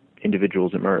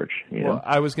individuals emerge. Well,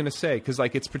 I was going to say, because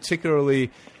like it's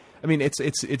particularly, I mean, it's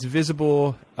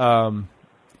visible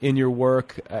in your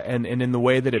work and in the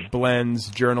way that it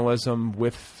blends journalism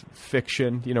with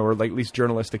fiction, or like at least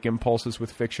journalistic impulses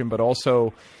with fiction, but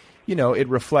also, it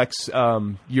reflects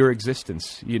your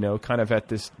existence, kind of at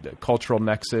this cultural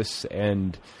nexus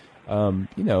and.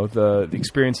 The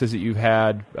experiences that you've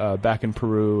had back in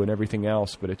Peru and everything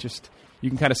else, but you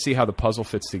can kind of see how the puzzle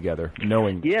fits together,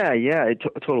 knowing. Yeah,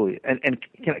 totally. And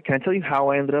can I tell you how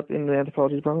I ended up in the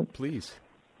anthropology department? Please.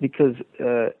 Because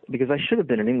I should have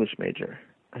been an English major.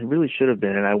 I really should have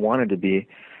been, and I wanted to be.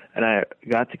 And I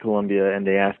got to Columbia, and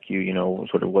they ask you,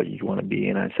 sort of what you want to be,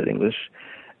 and I said English.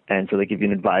 And so they give you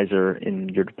an advisor in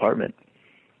your department.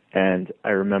 And I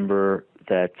remember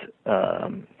that.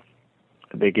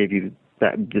 They gave you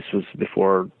that. This was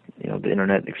before the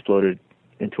internet exploded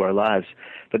into our lives,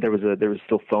 but there was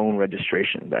still phone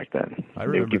registration back then. I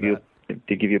remember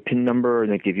They give you a PIN number,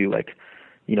 and they give you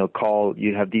call.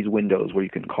 You have these windows where you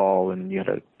can call, and you had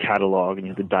a catalog, and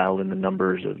you had to dial in the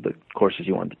numbers of the courses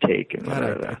you wanted to take. And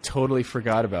God, I totally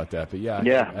forgot about that, but I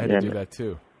had to do that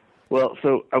too. Well,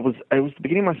 so I was the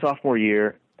beginning of my sophomore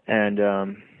year, and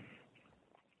I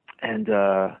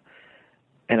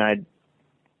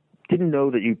didn't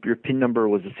know that your PIN number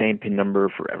was the same PIN number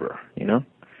forever,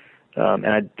 and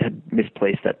I had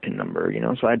misplaced that PIN number,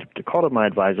 so I had to call up my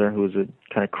advisor, who was a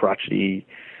kind of crotchety,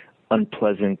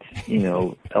 unpleasant,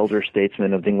 elder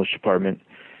statesman of the English department,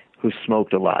 who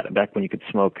smoked a lot back when you could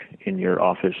smoke in your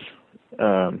office.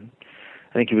 I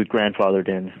think he was grandfathered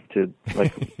in to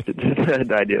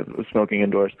the idea of smoking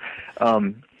indoors.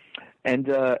 And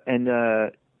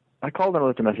I called and I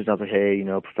left a message. I was like, hey,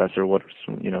 professor, what's,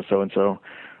 so and so.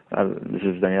 This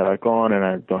is Daniel Alarcón, and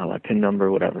I don't have my PIN number,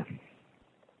 whatever.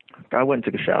 I went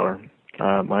and took a shower.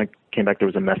 When I came back, there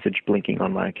was a message blinking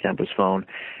on my campus phone,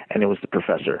 and it was the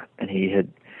professor. And he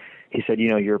said,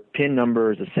 your PIN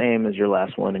number is the same as your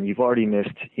last one, and you've already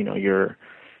missed, your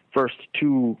first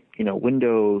two,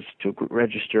 windows to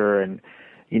register, and,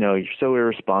 you're so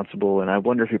irresponsible, and I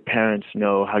wonder if your parents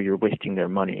know how you're wasting their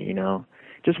money,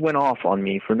 Just went off on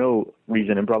me for no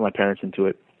reason and brought my parents into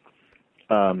it.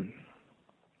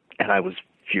 And I was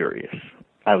furious.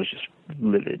 I was just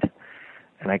livid.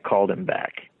 And I called him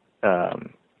back.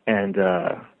 And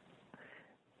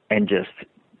just,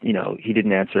 he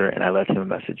didn't answer, and I left him a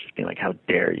message just being like, how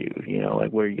dare you,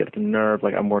 where you get the nerve,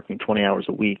 I'm working 20 hours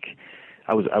a week.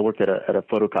 I worked at a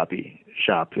photocopy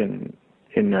shop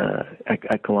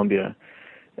at Columbia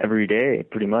every day,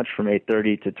 pretty much from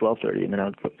 8:30 to 12:30, and then I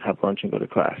would have lunch and go to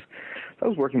class. So I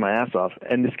was working my ass off,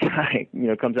 and this guy,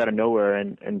 comes out of nowhere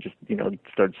and just,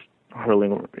 starts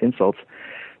hurling insults.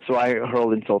 So I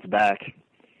hurled insults back,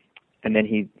 and then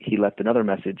he left another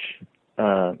message.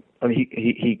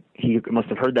 He must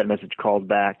have heard that message, called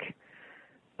back,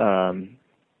 and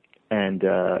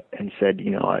said,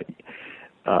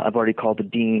 I've already called the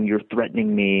dean. You're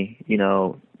threatening me.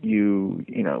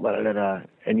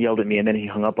 And yelled at me, and then he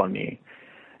hung up on me.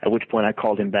 At which point I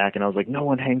called him back, and I was like, no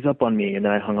one hangs up on me. And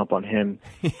then I hung up on him.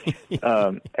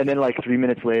 And then 3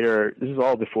 minutes later, this is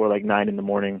all before 9 in the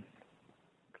morning,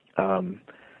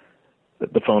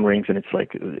 the phone rings, and it's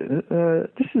like,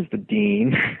 this is the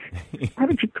dean. Why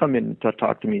don't you come in to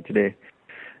talk to me today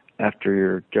after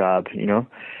your job,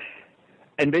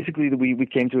 And basically we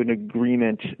came to an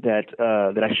agreement that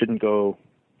I shouldn't go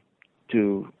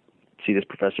to see this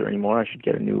professor anymore. I should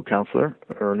get a new counselor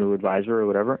or a new advisor or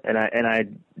whatever. And I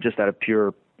just out of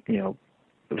pure,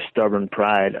 stubborn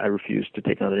pride, I refused to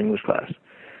take another English class.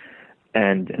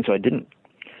 And so I didn't.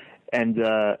 And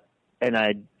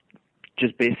I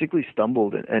just basically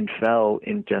stumbled and fell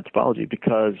into anthropology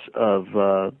because of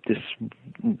this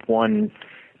one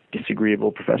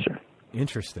disagreeable professor.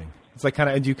 Interesting. It's like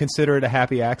do you consider it a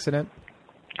happy accident?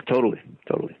 Totally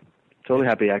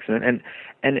happy accident.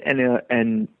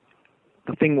 And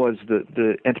the thing was,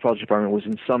 the anthropology department was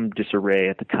in some disarray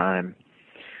at the time,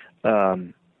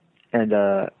 and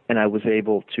I was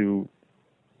able to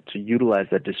utilize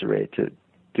that disarray to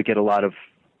get a lot of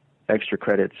extra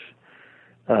credits,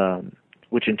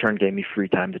 which in turn gave me free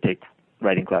time to take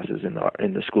writing classes in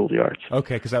the School of the Arts.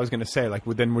 Okay, because I was going to say, like,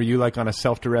 then were you like on a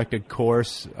self-directed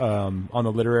course on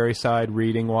the literary side,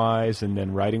 reading wise, and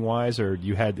then writing wise, or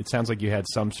you had? It sounds like you had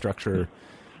some structure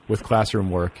with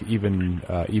classroom work, even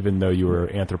though you were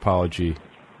anthropology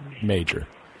major.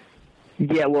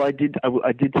 Yeah, well, I did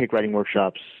take writing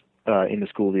workshops in the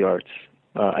School of the Arts.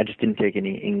 I just didn't take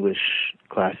any English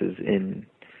classes in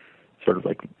sort of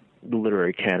like the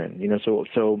literary canon, you know.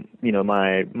 So you know,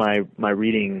 my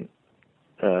reading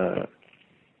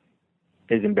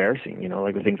is embarrassing, you know.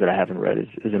 Like the things that I haven't read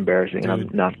is embarrassing. Dude,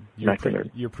 and I'm not gonna.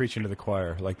 You're preaching to the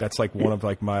choir. Like that's like one of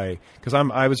like because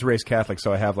I was raised Catholic,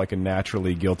 so I have like a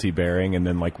naturally guilty bearing, and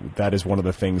then like that is one of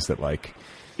the things that like,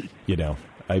 you know,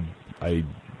 I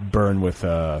burn with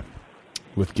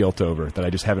guilt over that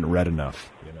I just haven't read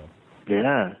enough, you know.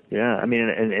 Yeah. I mean,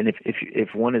 and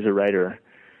if one is a writer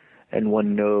and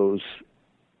one knows,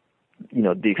 you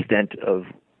know, the extent of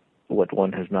what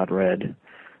one has not read,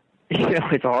 you know,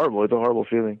 it's horrible. It's a horrible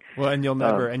feeling. Well, and you'll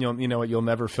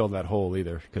never fill that hole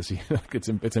either, because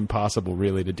it's impossible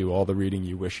really to do all the reading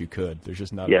you wish you could. There's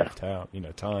just not enough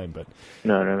time. But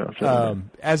no.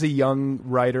 As a young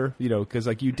writer, you know, because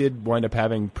like you did wind up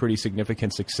having pretty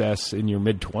significant success in your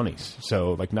mid-20s,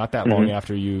 so like not that long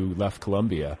after you left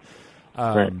Columbia.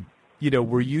 Right. You know,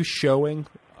 were you showing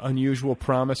unusual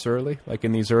promise early, like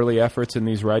in these early efforts in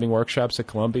these writing workshops at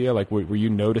Columbia? Like, were you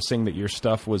noticing that your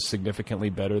stuff was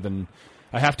significantly better than?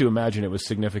 I have to imagine it was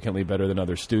significantly better than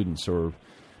other students, or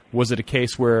was it a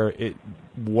case where it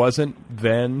wasn't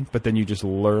then, but then you just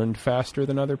learned faster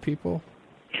than other people?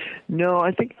 No,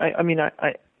 I think I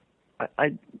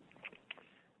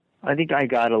think I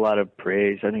got a lot of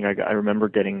praise. I remember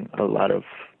getting a lot of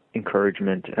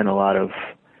encouragement and a lot of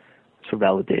sort of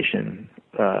validation.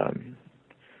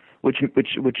 Which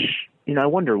you know, I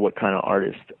wonder what kind of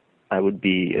artist I would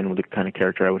be and the kind of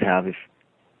character I would have if,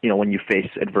 you know, when you face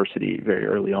adversity very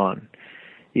early on.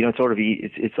 You know, it's sort of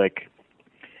it's like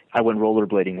I went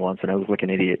rollerblading once and I looked like an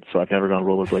idiot, so I've never gone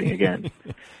rollerblading again.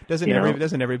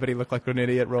 Doesn't everybody look like an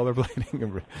idiot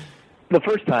rollerblading? The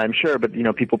first time, sure, but you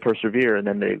know, people persevere and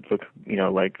then they look, you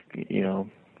know, like, you know,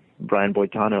 Brian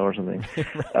Boitano or something.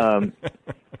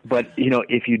 But you know,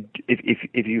 if you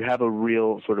have a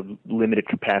real sort of limited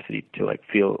capacity to like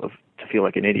feel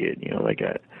like an idiot, you know, like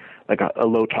a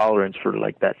low tolerance for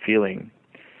like that feeling,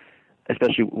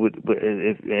 especially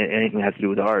if anything has to do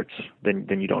with the arts,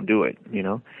 then you don't do it, you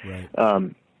know. Right.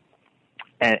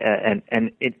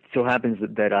 And it so happens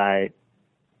that I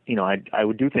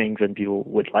would do things and people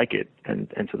would like it,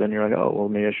 and so then you're like, oh well,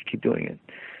 maybe I should keep doing it.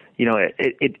 You know,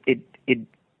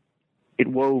 it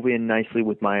wove in nicely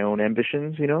with my own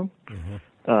ambitions, you know.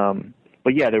 Mm-hmm.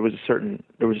 But yeah, there was a certain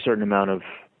amount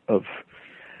of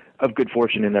good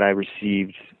fortune in that I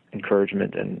received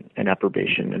encouragement and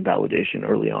approbation and validation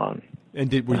early on.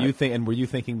 And were you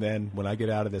thinking then, when I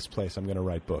get out of this place, I'm going to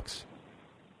write books?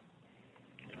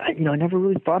 I never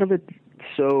really thought of it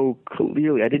so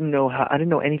clearly. I didn't know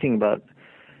anything about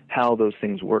how those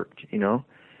things worked, you know.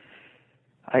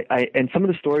 And some of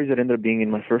the stories that ended up being in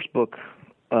my first book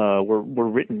were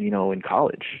written, you know, in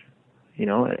college, you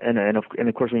know, and of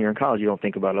course when you're in college you don't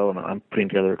think about, oh, I'm putting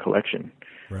together a collection.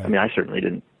 Right. I mean, I certainly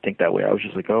didn't think that way. I was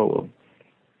just like, oh, well,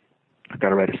 I've got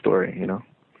to write a story, you know.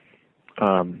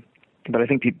 But I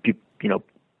think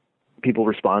people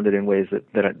responded in ways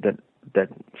that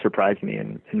surprised me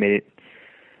and made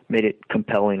it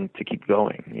compelling to keep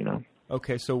going, you know.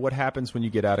 Okay, so what happens when you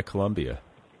get out of Columbia?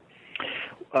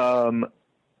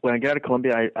 When I got out of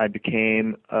Columbia, I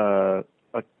became a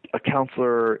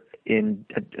counselor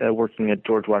working at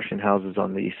George Washington Houses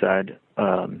on the East Side,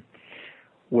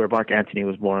 where Mark Antony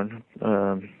was born.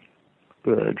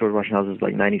 George Washington Houses is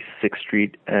like 96th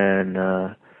Street and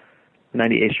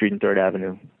 98th Street and 3rd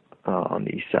Avenue on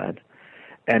the East Side.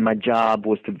 And my job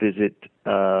was to visit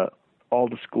all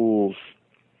the schools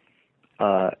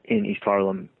in East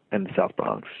Harlem and the South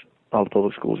Bronx, all the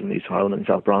public schools in East Harlem and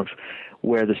South Bronx,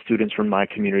 where the students from my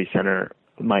community center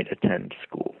might attend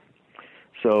school.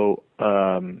 So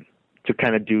to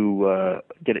kind of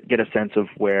get a sense of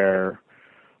where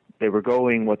they were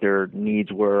going, what their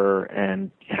needs were,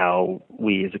 and how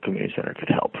we as a community center could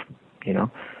help. You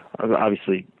know, I was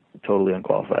obviously totally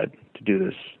unqualified to do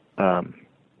this,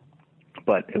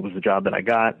 but it was the job that I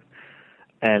got,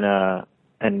 and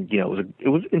you know, it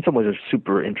was in some ways a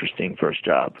super interesting first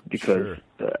job because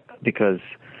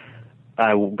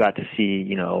I got to see,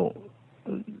 you know,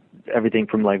 everything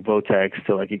from like Votex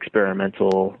to like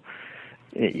experimental,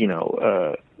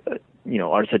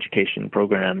 arts education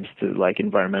programs to like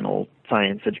environmental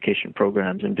science education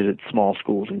programs, and visit small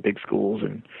schools and big schools.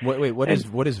 And what is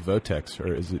Votex,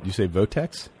 or is it, you say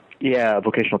Votex? Yeah,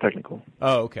 vocational technical.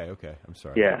 Oh, okay. I'm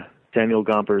sorry. Yeah, Samuel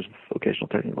Gompers Vocational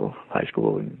Technical High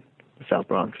School in the South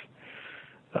Bronx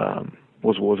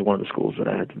was one of the schools that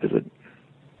I had to visit.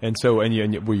 And so,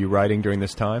 and were you writing during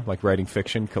this time, like writing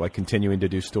fiction, like continuing to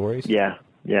do stories? Yeah.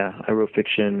 I wrote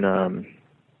fiction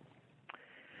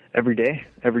every day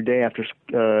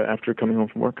after coming home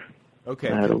from work. Okay.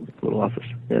 I had a little office.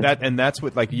 Yeah. That's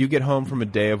what, like, you get home from a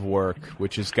day of work,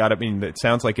 which has got to, I mean, it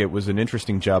sounds like it was an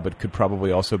interesting job, but could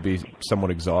probably also be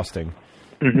somewhat exhausting.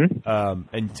 Mm-hmm.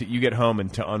 And you get home,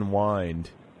 and to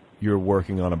unwind, you're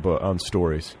working on on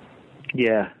stories.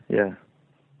 Yeah.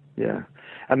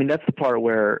 I mean, that's the part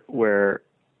where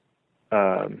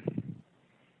I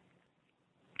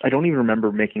don't even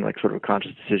remember making like sort of a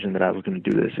conscious decision that I was going to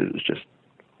do this. It was just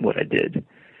what I did,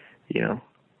 you know.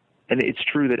 And it's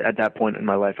true that at that point in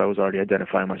my life, I was already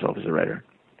identifying myself as a writer.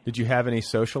 Did you have any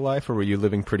social life, or were you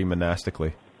living pretty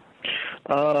monastically?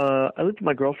 I lived with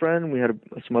my girlfriend. We had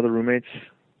some other roommates.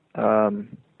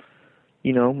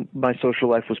 You know, my social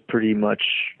life was pretty much,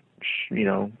 you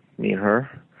know, me and her.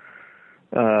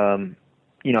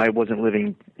 You know, I wasn't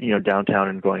living, you know, downtown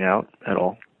and going out at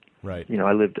all. Right. You know,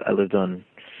 I lived on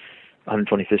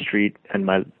 125th Street, and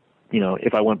you know,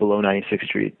 if I went below 96th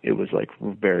Street, it was like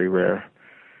very rare.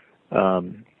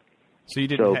 So you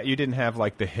didn't have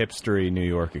like the hipstery New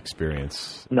York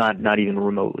experience. Not even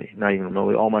remotely.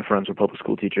 All my friends were public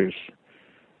school teachers.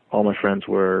 All my friends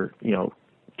were, you know,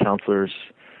 counselors.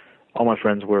 All my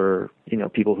friends were, you know,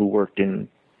 people who worked in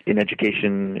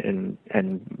education,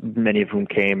 and many of whom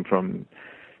came from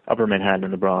Upper Manhattan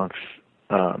and the Bronx,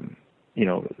 you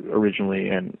know, originally,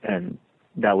 and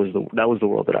that was the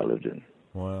world that I lived in.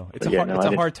 Wow, it's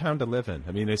a hard town to live in.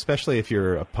 I mean, especially if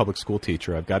you're a public school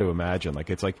teacher. I've got to imagine, like,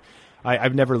 it's like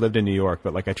I've never lived in New York,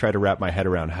 but like I try to wrap my head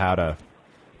around how to,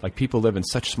 like, people live in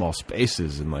such small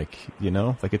spaces, and like, you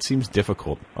know, like it seems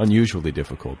difficult, unusually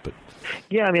difficult. But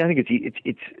yeah, I mean, I think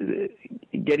it's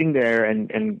getting there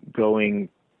and going,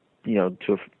 you know,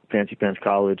 to a fancy pants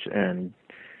college, and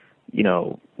you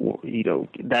know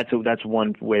that's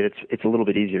one way it's a little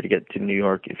bit easier to get to New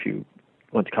York if you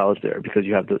went to college there, because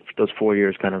you have those 4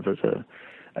 years kind of as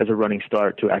a running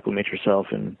start to acclimate yourself,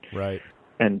 and right,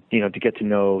 and you know, to get to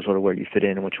know sort of where you fit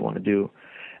in and what you want to do.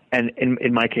 And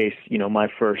in my case, you know, my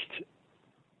first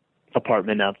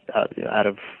apartment out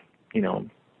of, you know,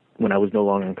 when I was no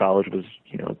longer in college was,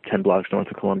 you know, 10 blocks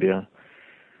north of Columbia,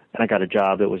 and I got a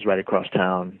job that was right across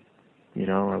town. You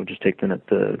know, I would just take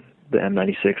the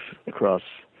M96 across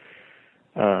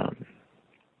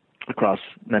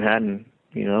Manhattan.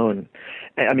 You know, and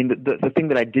I mean, the thing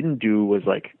that I didn't do was,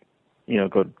 like, you know,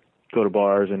 go to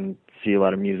bars and see a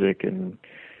lot of music, and,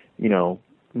 you know,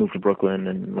 move to Brooklyn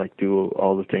and like do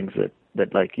all the things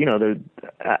that like, you know,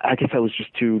 I guess I was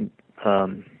just too.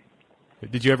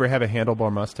 Did you ever have a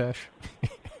handlebar mustache?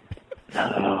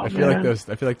 Oh, I feel like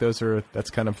that's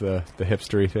kind of the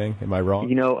hipstery thing. Am I wrong?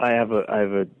 You know, I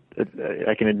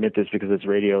can admit this because it's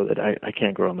radio, that I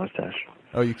can't grow a mustache.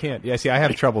 Oh, you can't? Yeah, see, I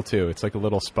have trouble too. It's like a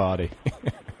little spotty.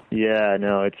 Yeah,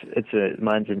 no,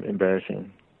 mine's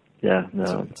embarrassing. Yeah,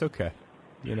 no. It's okay.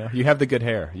 You know, you have the good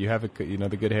hair. You have the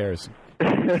good hairs.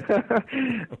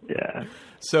 Yeah.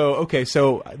 So, okay,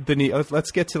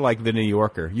 let's get to like the New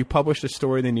Yorker. You published a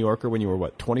story in the New Yorker when you were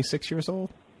what, 26 years old?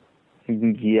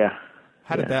 Yeah.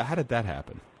 How did that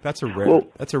happen? That's a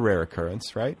rare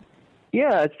occurrence, right?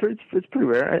 Yeah, it's pretty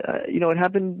rare. You know, it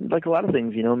happened like a lot of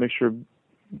things. You know, a mixture of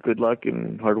good luck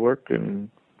and hard work, and,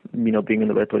 you know, being in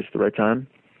the right place at the right time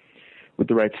with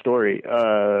the right story.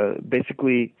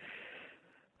 Basically,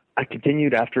 I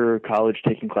continued after college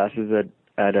taking classes in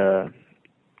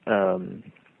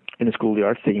the School of the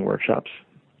Arts, taking workshops.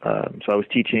 So I was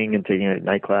teaching and taking a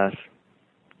night class.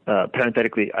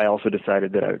 Parenthetically, I also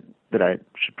decided that I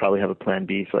should probably have a plan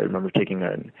B. So I remember taking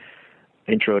an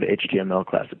intro to HTML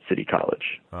class at City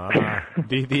College.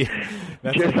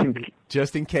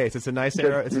 Just in case. It's a nice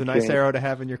arrow. It's a nice arrow to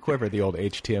have in your quiver, the old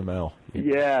HTML.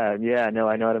 Yeah. No,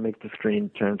 I know how to make the screen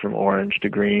turn from orange to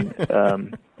green. So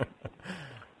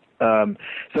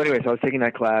anyway, so I was taking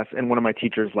that class, and one of my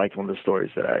teachers liked one of the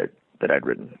stories that I'd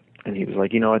written, and he was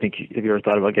like, you know, have you ever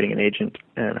thought about getting an agent?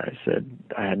 And I said,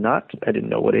 I had not. I didn't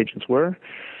know what agents were. And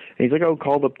he's like, oh,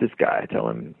 call up this guy. Tell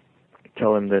him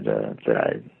that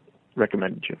I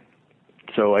recommended you.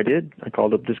 So I did. I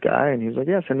called up this guy, and he was like,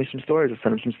 yeah, send me some stories. I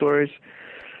sent him some stories,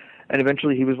 and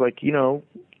eventually he was like, you know,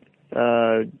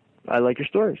 I like your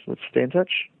stories. Let's stay in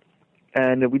touch.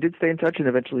 And we did stay in touch, and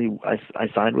eventually I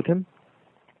signed with him.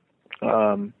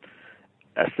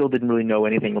 I still didn't really know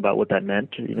anything about what that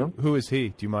meant, you know. Who is he?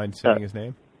 Do you mind saying his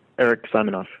name? Eric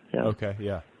Simonoff. Yeah. Okay,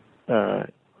 yeah.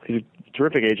 He's a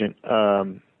terrific agent.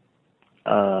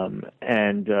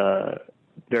 and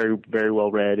very, very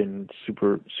well read and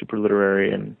super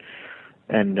literary, and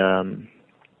you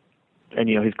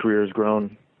know, his career has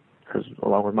grown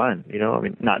along with mine. You know, I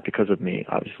mean, not because of me,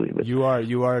 obviously, but you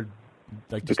are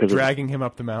like just dragging him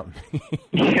up the mountain.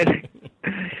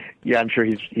 Yeah, I'm sure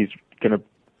he's gonna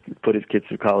put his kids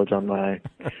through college on my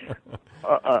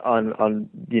on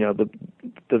you know, the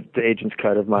agent's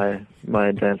cut of my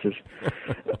advances.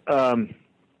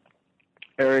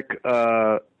 Eric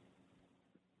called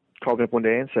me up one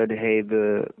day and said, "Hey,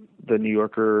 the New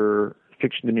Yorker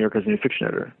has a new fiction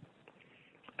editor,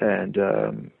 and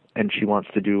she wants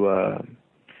to do a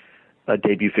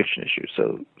debut fiction issue.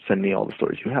 So send me all the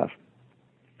stories you have."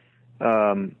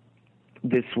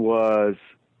 This was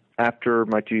after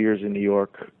my 2 years in New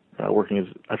York, I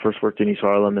first worked in East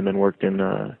Harlem and then worked in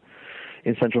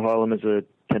Central Harlem as a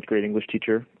 10th grade English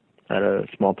teacher at a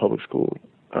small public school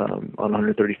on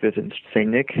 135th in St.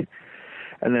 Nick.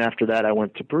 And then after that, I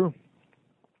went to Peru.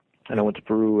 And I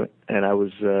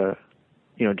was, you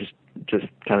know, just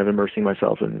kind of immersing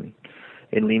myself in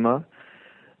Lima.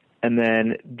 And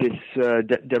then this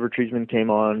Deborah Treisman came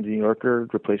on The New Yorker,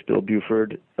 replaced Bill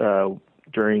Buford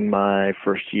during my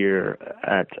first year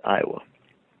at Iowa.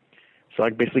 So I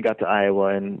basically got to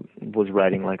Iowa and was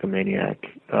writing like a maniac,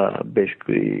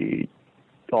 basically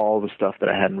all the stuff that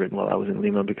I hadn't written while I was in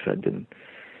Lima because I'd been,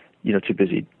 you know, too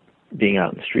busy being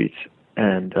out in the streets.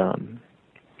 And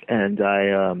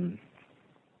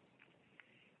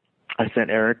I sent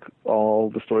Eric all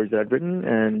the stories that I'd written,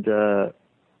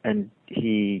 and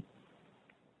he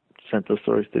sent those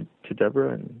stories to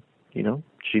Deborah, and, you know,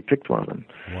 she picked one of them.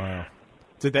 Wow.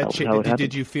 Did that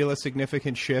did you feel a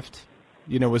significant shift?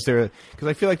 You know, was there, because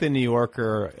I feel like the New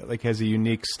Yorker like has a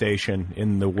unique station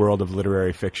in the world of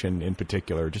literary fiction in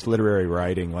particular, just literary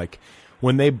writing. Like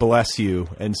when they bless you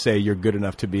and say you're good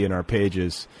enough to be in our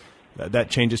pages, that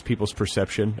changes people's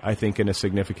perception, I think, in a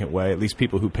significant way, at least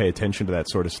people who pay attention to that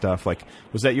sort of stuff. Like,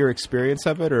 was that your experience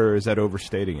of it, or is that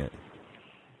overstating it?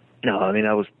 No, I mean,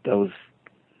 that was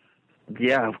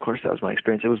yeah, of course that was my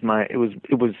experience. It was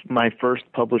my first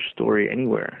published story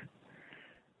anywhere.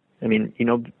 I mean, you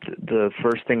know, the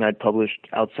first thing I'd published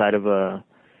outside of a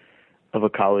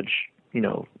college, you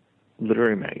know,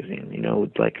 literary magazine, you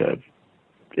know, like it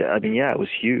was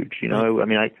huge, you know. I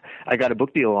mean, I got a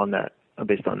book deal on that,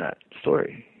 based on that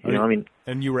story. You know, I mean.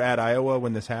 And you were at Iowa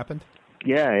when this happened?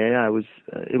 Yeah.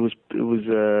 It was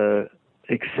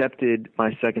accepted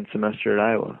my second semester at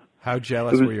Iowa. How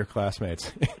jealous were your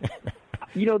classmates?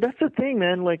 You know, that's the thing,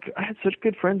 man. Like, I had such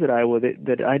good friends at Iowa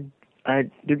that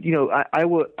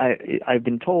Iowa, I've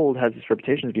been told, has this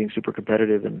reputation as being super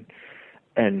competitive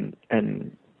and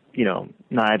you know,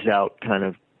 knives out kind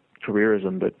of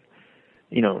careerism. But,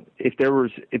 you know, if there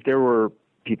were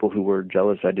people who were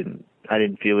jealous, I didn't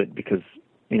feel it, because,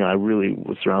 you know, I really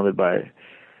was surrounded by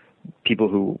people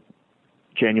who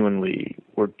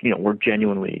were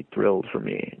genuinely thrilled for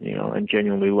me, you know, and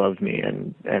genuinely loved me,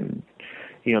 and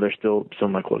you know, they're still some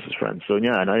of my closest friends. So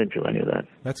yeah, and I didn't feel any of that.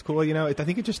 That's cool. You know, I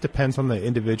think it just depends on the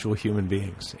individual human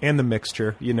beings and the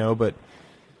mixture, you know, but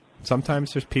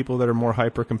sometimes there's people that are more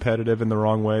hyper competitive in the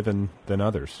wrong way than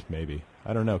others, maybe.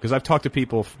 I don't know, because I've talked to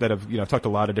people that have, you know, I've talked to a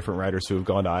lot of different writers who have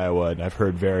gone to Iowa, and I've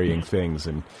heard varying things,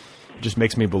 and it just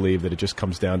makes me believe that it just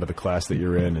comes down to the class that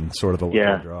you're in and sort of the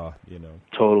lucky draw, you know.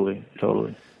 Totally.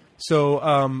 So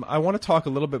I want to talk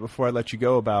a little bit before I let you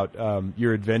go about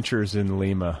your adventures in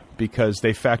Lima, because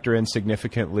they factor in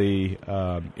significantly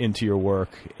into your work.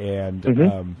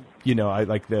 And, you know, I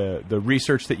like the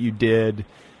research that you did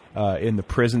in the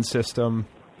prison system,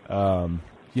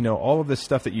 you know, all of this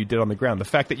stuff that you did on the ground. The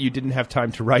fact that you didn't have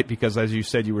time to write because, as you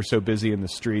said, you were so busy in the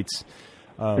streets,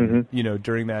 you know,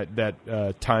 during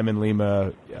that time in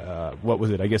Lima. What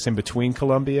was it? I guess in between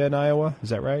Columbia and Iowa. Is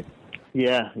that right?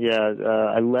 Yeah.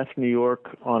 I left New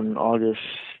York on August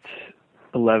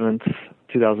 11th,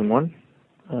 2001,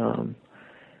 and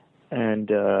moved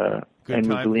to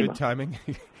Lima. Good timing.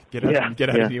 Get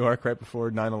out of New York right before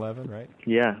 9/11, right?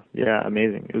 Yeah,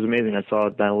 amazing. It was amazing. I saw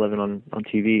 9/11 on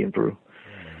TV in Peru.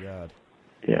 Oh my God.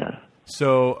 Yeah.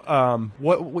 So,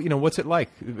 what's it like?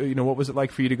 You know, what was it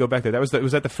like for you to go back there? Was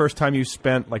that the first time you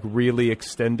spent like really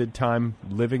extended time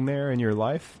living there in your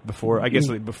life? Before, I guess,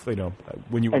 before, you know,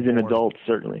 when you were as an adult,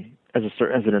 certainly as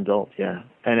an adult, yeah,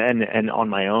 and on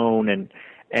my own,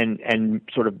 and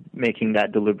sort of making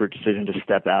that deliberate decision to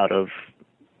step out of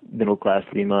middle class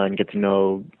Lima and get to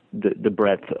know the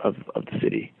breadth of the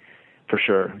city, for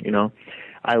sure. You know,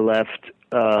 I left.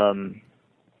 I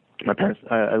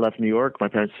left New York. My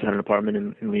parents had an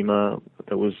apartment in Lima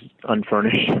that was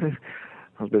unfurnished. I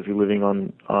was basically living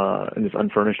in this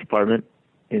unfurnished apartment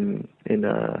in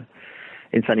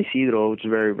in San Isidro, which is a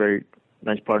very, very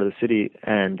nice part of the city,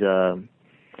 and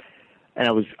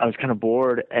I was kind of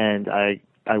bored, and I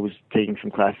was taking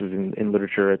some classes in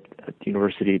literature at the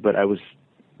university, but I was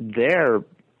there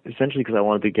essentially because I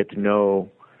wanted to get to know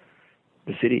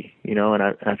the city, and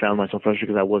I found myself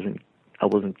frustrated because I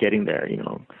wasn't getting there,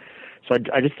 So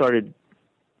I just started.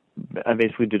 I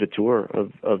basically did a tour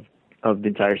of the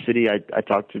entire city. I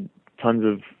talked to tons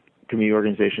of community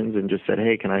organizations and just said,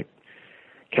 hey, can I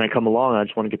come along? I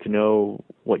just want to get to know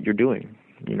what you're doing.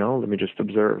 Let me just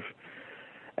observe.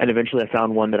 And eventually I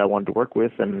found one that I wanted to work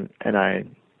with, and I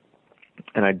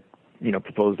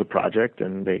proposed a project,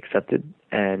 and they accepted,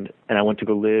 and I went to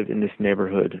go live in this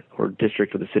neighborhood or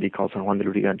district of the city called San Juan de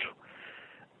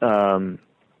Lurigancho,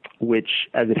 which,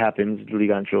 as it happens,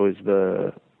 Lurigancho is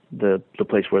the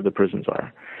place where the prisons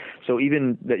are. So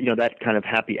even that kind of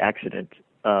happy accident,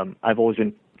 I've always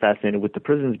been fascinated with the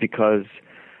prisons because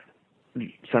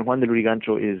San Juan de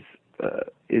Lurigancho is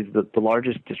the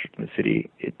largest district in the city.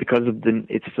 Because of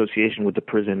its association with the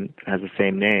prison has the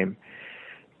same name,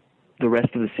 the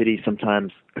rest of the city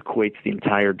sometimes equates the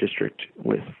entire district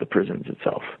with the prisons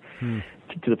itself,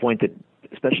 to the point that,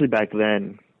 especially back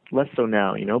then, less so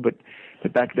now, but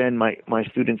back then my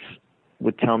students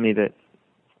would tell me that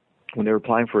when they were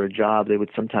applying for a job, they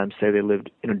would sometimes say they lived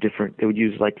in they would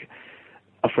use like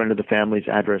a friend of the family's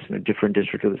address in a different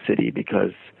district of the city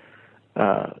because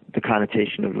the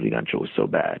connotation of Lurigancho was so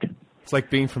bad. It's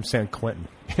like being from San Quentin.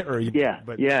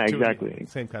 Exactly.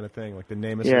 Same kind of thing, like the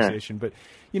name association. Yeah.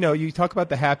 But, you talk about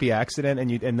the happy accident,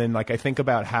 and then like I think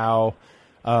about how,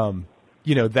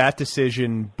 that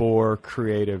decision bore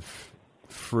creative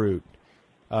fruit.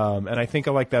 And I think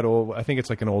I like I think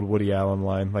it's like an old Woody Allen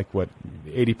line, like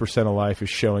 80% of life is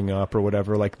showing up or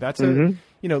whatever. Like that's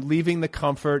leaving the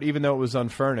comfort, even though it was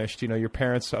unfurnished, your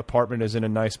parents' apartment is in a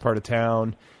nice part of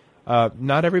town.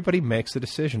 Not everybody makes the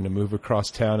decision to move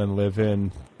across town and live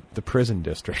in the prison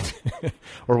district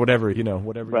or whatever,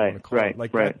 whatever you want to call it.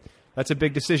 Like that's a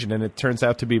big decision, and it turns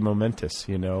out to be momentous,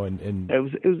 and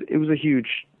it was a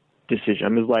huge decision. I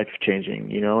mean, it was life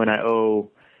changing, and I owe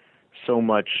so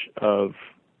much of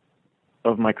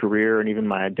my career and even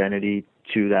my identity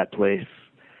to that place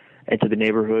and to the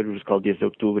neighborhood, which was called 10 de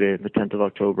Octubre, the 10th of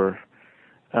October.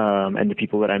 And the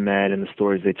people that I met and the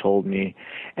stories they told me.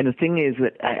 And the thing is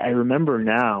that I remember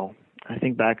now, I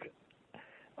think back,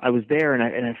 I was there and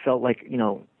I felt like,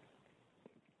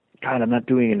 God, I'm not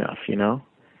doing enough, and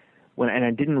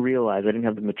I didn't realize, I didn't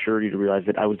have the maturity to realize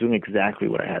that I was doing exactly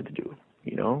what I had to do,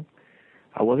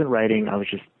 I wasn't writing, I was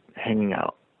just hanging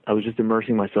out. I was just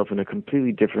immersing myself in a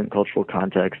completely different cultural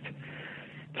context,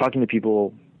 talking to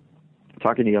people,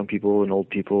 talking to young people and old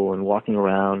people and walking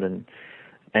around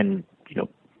and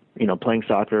playing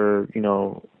soccer,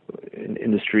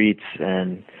 in the streets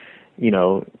and,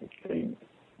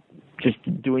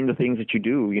 just doing the things that you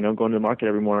do, going to the market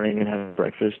every morning and having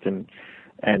breakfast and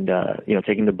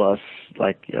taking the bus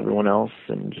like everyone else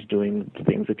and just doing the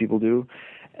things that people do.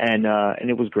 And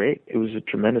it was great. It was a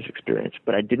tremendous experience,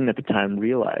 but I didn't at the time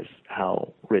realize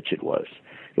how rich it was.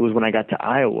 It was when I got to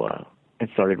Iowa and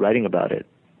started writing about it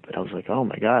that I was like, oh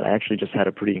my God, I actually just had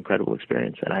a pretty incredible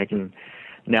experience, and I can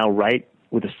now write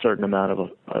with a certain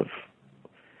amount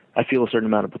I feel a certain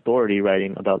amount of authority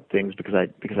writing about things because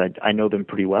I know them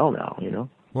pretty well now,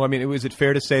 Well, I mean, is it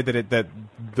fair to say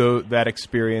that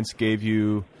experience gave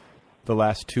you the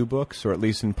last two books, or at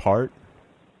least in part?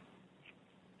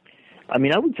 I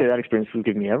mean, I would say that experience would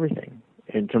give me everything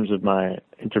in terms of my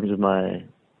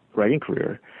writing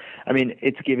career. I mean,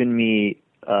 it's given me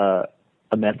a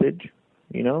method,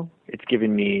 It's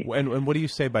given me. And what do you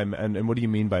say and what do you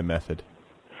mean by method?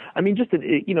 I mean, just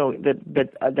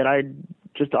that I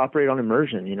just operate on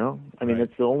immersion. I mean,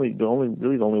 that's the only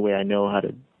way I know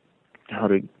how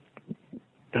to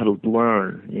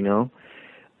learn.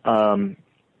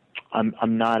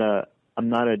 I'm not a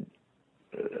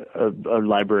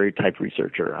library type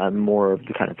researcher. I'm more of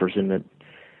the kind of person that,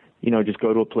 just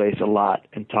go to a place a lot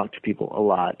and talk to people a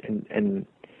lot and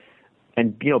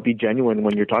be genuine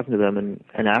when you're talking to them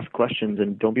and ask questions,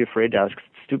 and don't be afraid to ask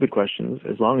stupid questions.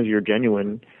 As long as you're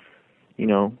genuine,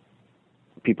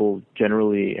 people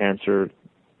generally answer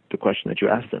the question that you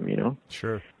ask them,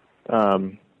 Sure.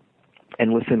 And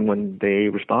listen when they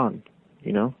respond,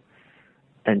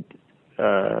 and,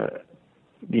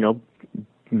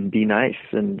 be nice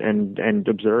and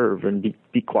observe and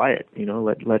be quiet,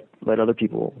 let other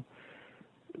people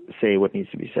say what needs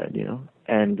to be said,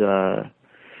 and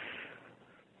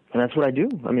that's what I do.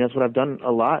 I mean, that's what I've done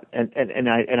a lot. And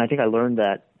I think I learned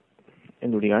that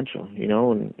in Lurigancho,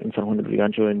 in San Juan de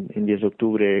Lurigancho, in 10 de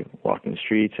Octubre, walking the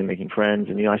streets and making friends.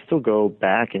 And, I still go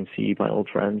back and see my old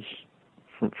friends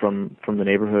from the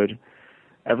neighborhood.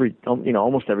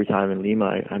 Almost every time in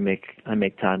Lima, I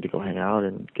make time to go hang out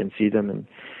and can see them and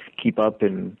keep up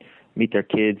and meet their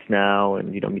kids now,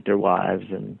 and meet their wives,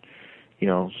 and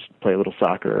just play a little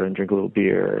soccer and drink a little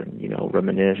beer, and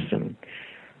reminisce and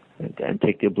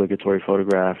take the obligatory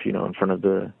photograph, in front of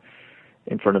the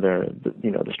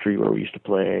street where we used to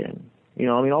play. And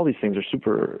all these things are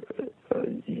super.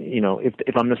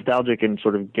 If I'm nostalgic and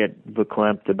sort of get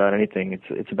verklempt about anything,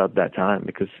 it's about that time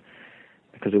because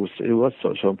it was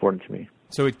so important to me.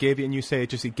 So it gave you, and you say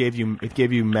it gave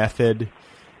you method,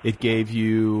 it gave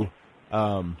you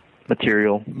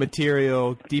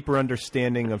material, deeper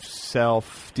understanding of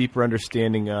self, deeper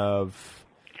understanding of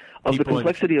the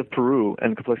complexity of Peru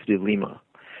and the complexity of Lima.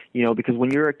 Because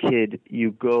when you're a kid,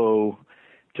 you go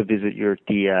to visit your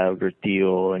tia or your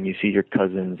tío, and you see your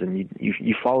cousins, and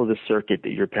you follow the circuit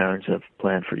that your parents have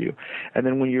planned for you. And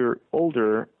then when you're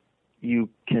older, you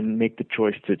can make the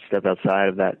choice to step outside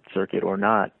of that circuit or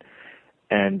not.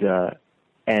 And I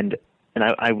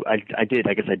did.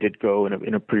 I guess I did go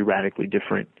in a pretty radically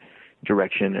different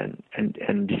direction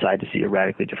and decide to see a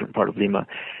radically different part of Lima.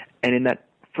 And in that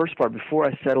first part, before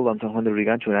I settled on San Juan de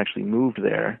Brigancho and actually moved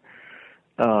there,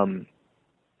 I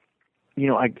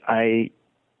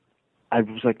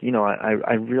was like,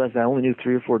 I realized I only knew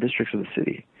 3 or 4 districts of the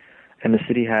city, and the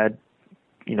city had,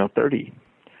 30.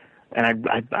 And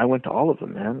I went to all of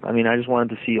them, man. I mean, I just wanted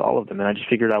to see all of them, and I just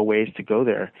figured out ways to go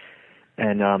there,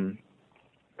 and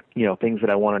things that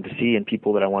I wanted to see and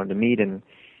people that I wanted to meet, and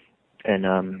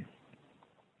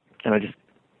I just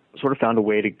sort of found a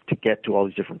way to get to all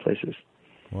these different places.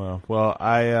 Wow. Well,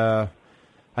 I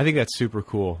think that's super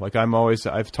cool. Like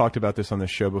I've talked about this on the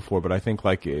show before, but I think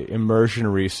like immersion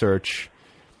research,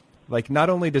 like not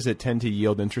only does it tend to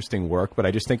yield interesting work, but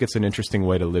I just think it's an interesting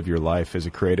way to live your life as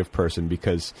a creative person,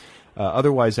 because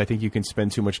otherwise I think you can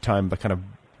spend too much time kind of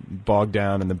bogged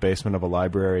down in the basement of a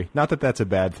library. Not that that's a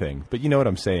bad thing, but you know what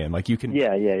I'm saying? Like you can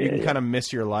kind of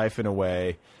miss your life in a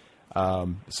way.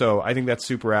 So I think that's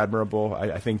super admirable.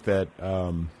 I think that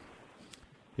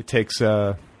it takes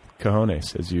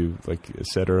cojones, as you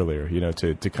said earlier,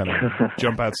 to kind of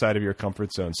jump outside of your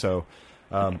comfort zone. So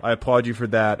I applaud you for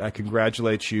that. I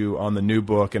congratulate you on the new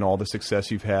book and all the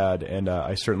success you've had, and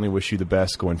I certainly wish you the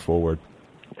best going forward.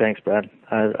 Thanks, Brad.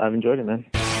 I've enjoyed it, man.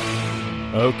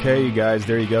 Okay, you guys,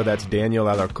 there you go. That's Daniel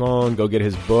Alarcón. Go get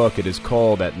his book. It is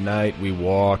called At Night We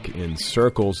Walk in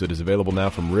Circles. It is available now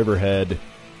from Riverhead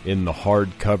in the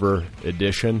hardcover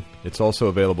edition. It's also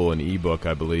available in ebook,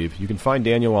 I believe. You can find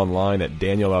Daniel online at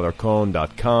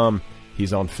danielalarcon.com.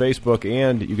 He's on Facebook,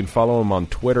 and you can follow him on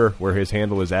Twitter, where his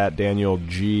handle is at Daniel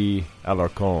G.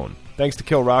 Alarcón. Thanks to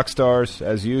Kill Rockstars,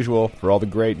 as usual, for all the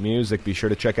great music. Be sure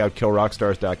to check out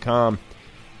killrockstars.com.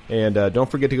 And don't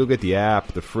forget to go get the app,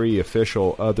 the free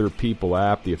official Other People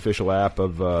app, the official app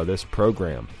of this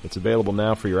program. It's available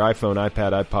now for your iPhone,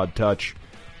 iPad, iPod Touch,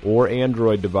 or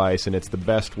Android device, and it's the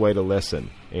best way to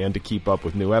listen and to keep up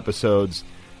with new episodes.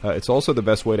 It's also the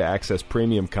best way to access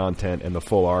premium content and the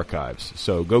full archives.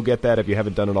 So go get that if you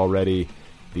haven't done it already.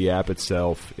 The app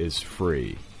itself is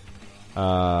free.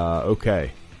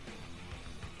 Okay.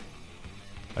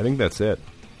 I think that's it.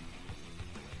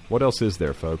 What else is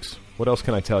there, folks? What else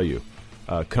can I tell you?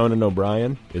 Conan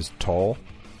O'Brien is tall.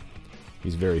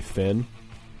 He's very thin.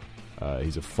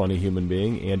 He's a funny human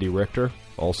being. Andy Richter,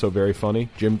 also very funny.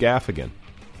 Jim Gaffigan.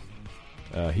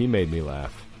 He made me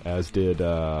laugh, as did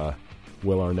Will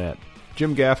Arnett.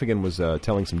 Jim Gaffigan was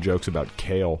telling some jokes about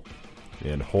kale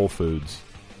and Whole Foods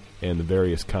and the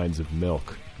various kinds of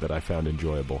milk that I found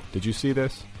enjoyable. Did you see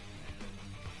this?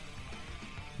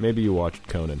 Maybe you watched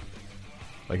Conan.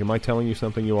 Am I telling you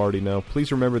something you already know? Please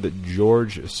remember that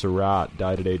George Seurat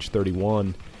died at age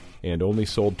 31 and only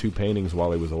sold 2 paintings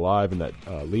while he was alive, and that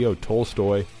Leo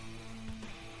Tolstoy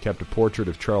kept a portrait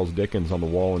of Charles Dickens on the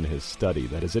wall in his study.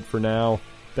 That is it for now.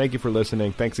 Thank you for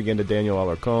listening. Thanks again to Daniel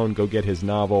Alarcón. Go get his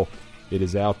novel. It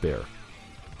is out there.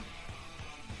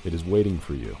 It is waiting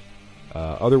for you.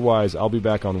 Otherwise, I'll be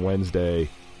back on Wednesday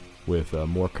with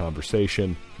more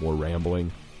conversation, more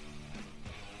rambling,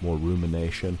 more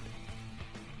rumination,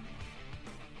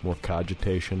 more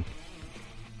cogitation.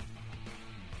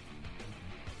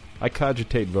 I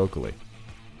cogitate vocally.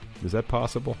 Is that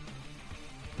possible?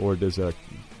 Or does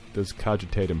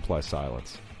cogitate imply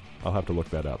silence? I'll have to look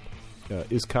that up.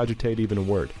 Is cogitate even a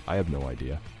word? I have no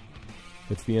idea.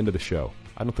 It's the end of the show.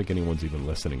 I don't think anyone's even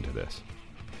listening to this.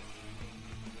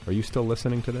 Are you still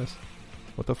listening to this?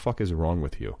 What the fuck is wrong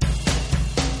with you?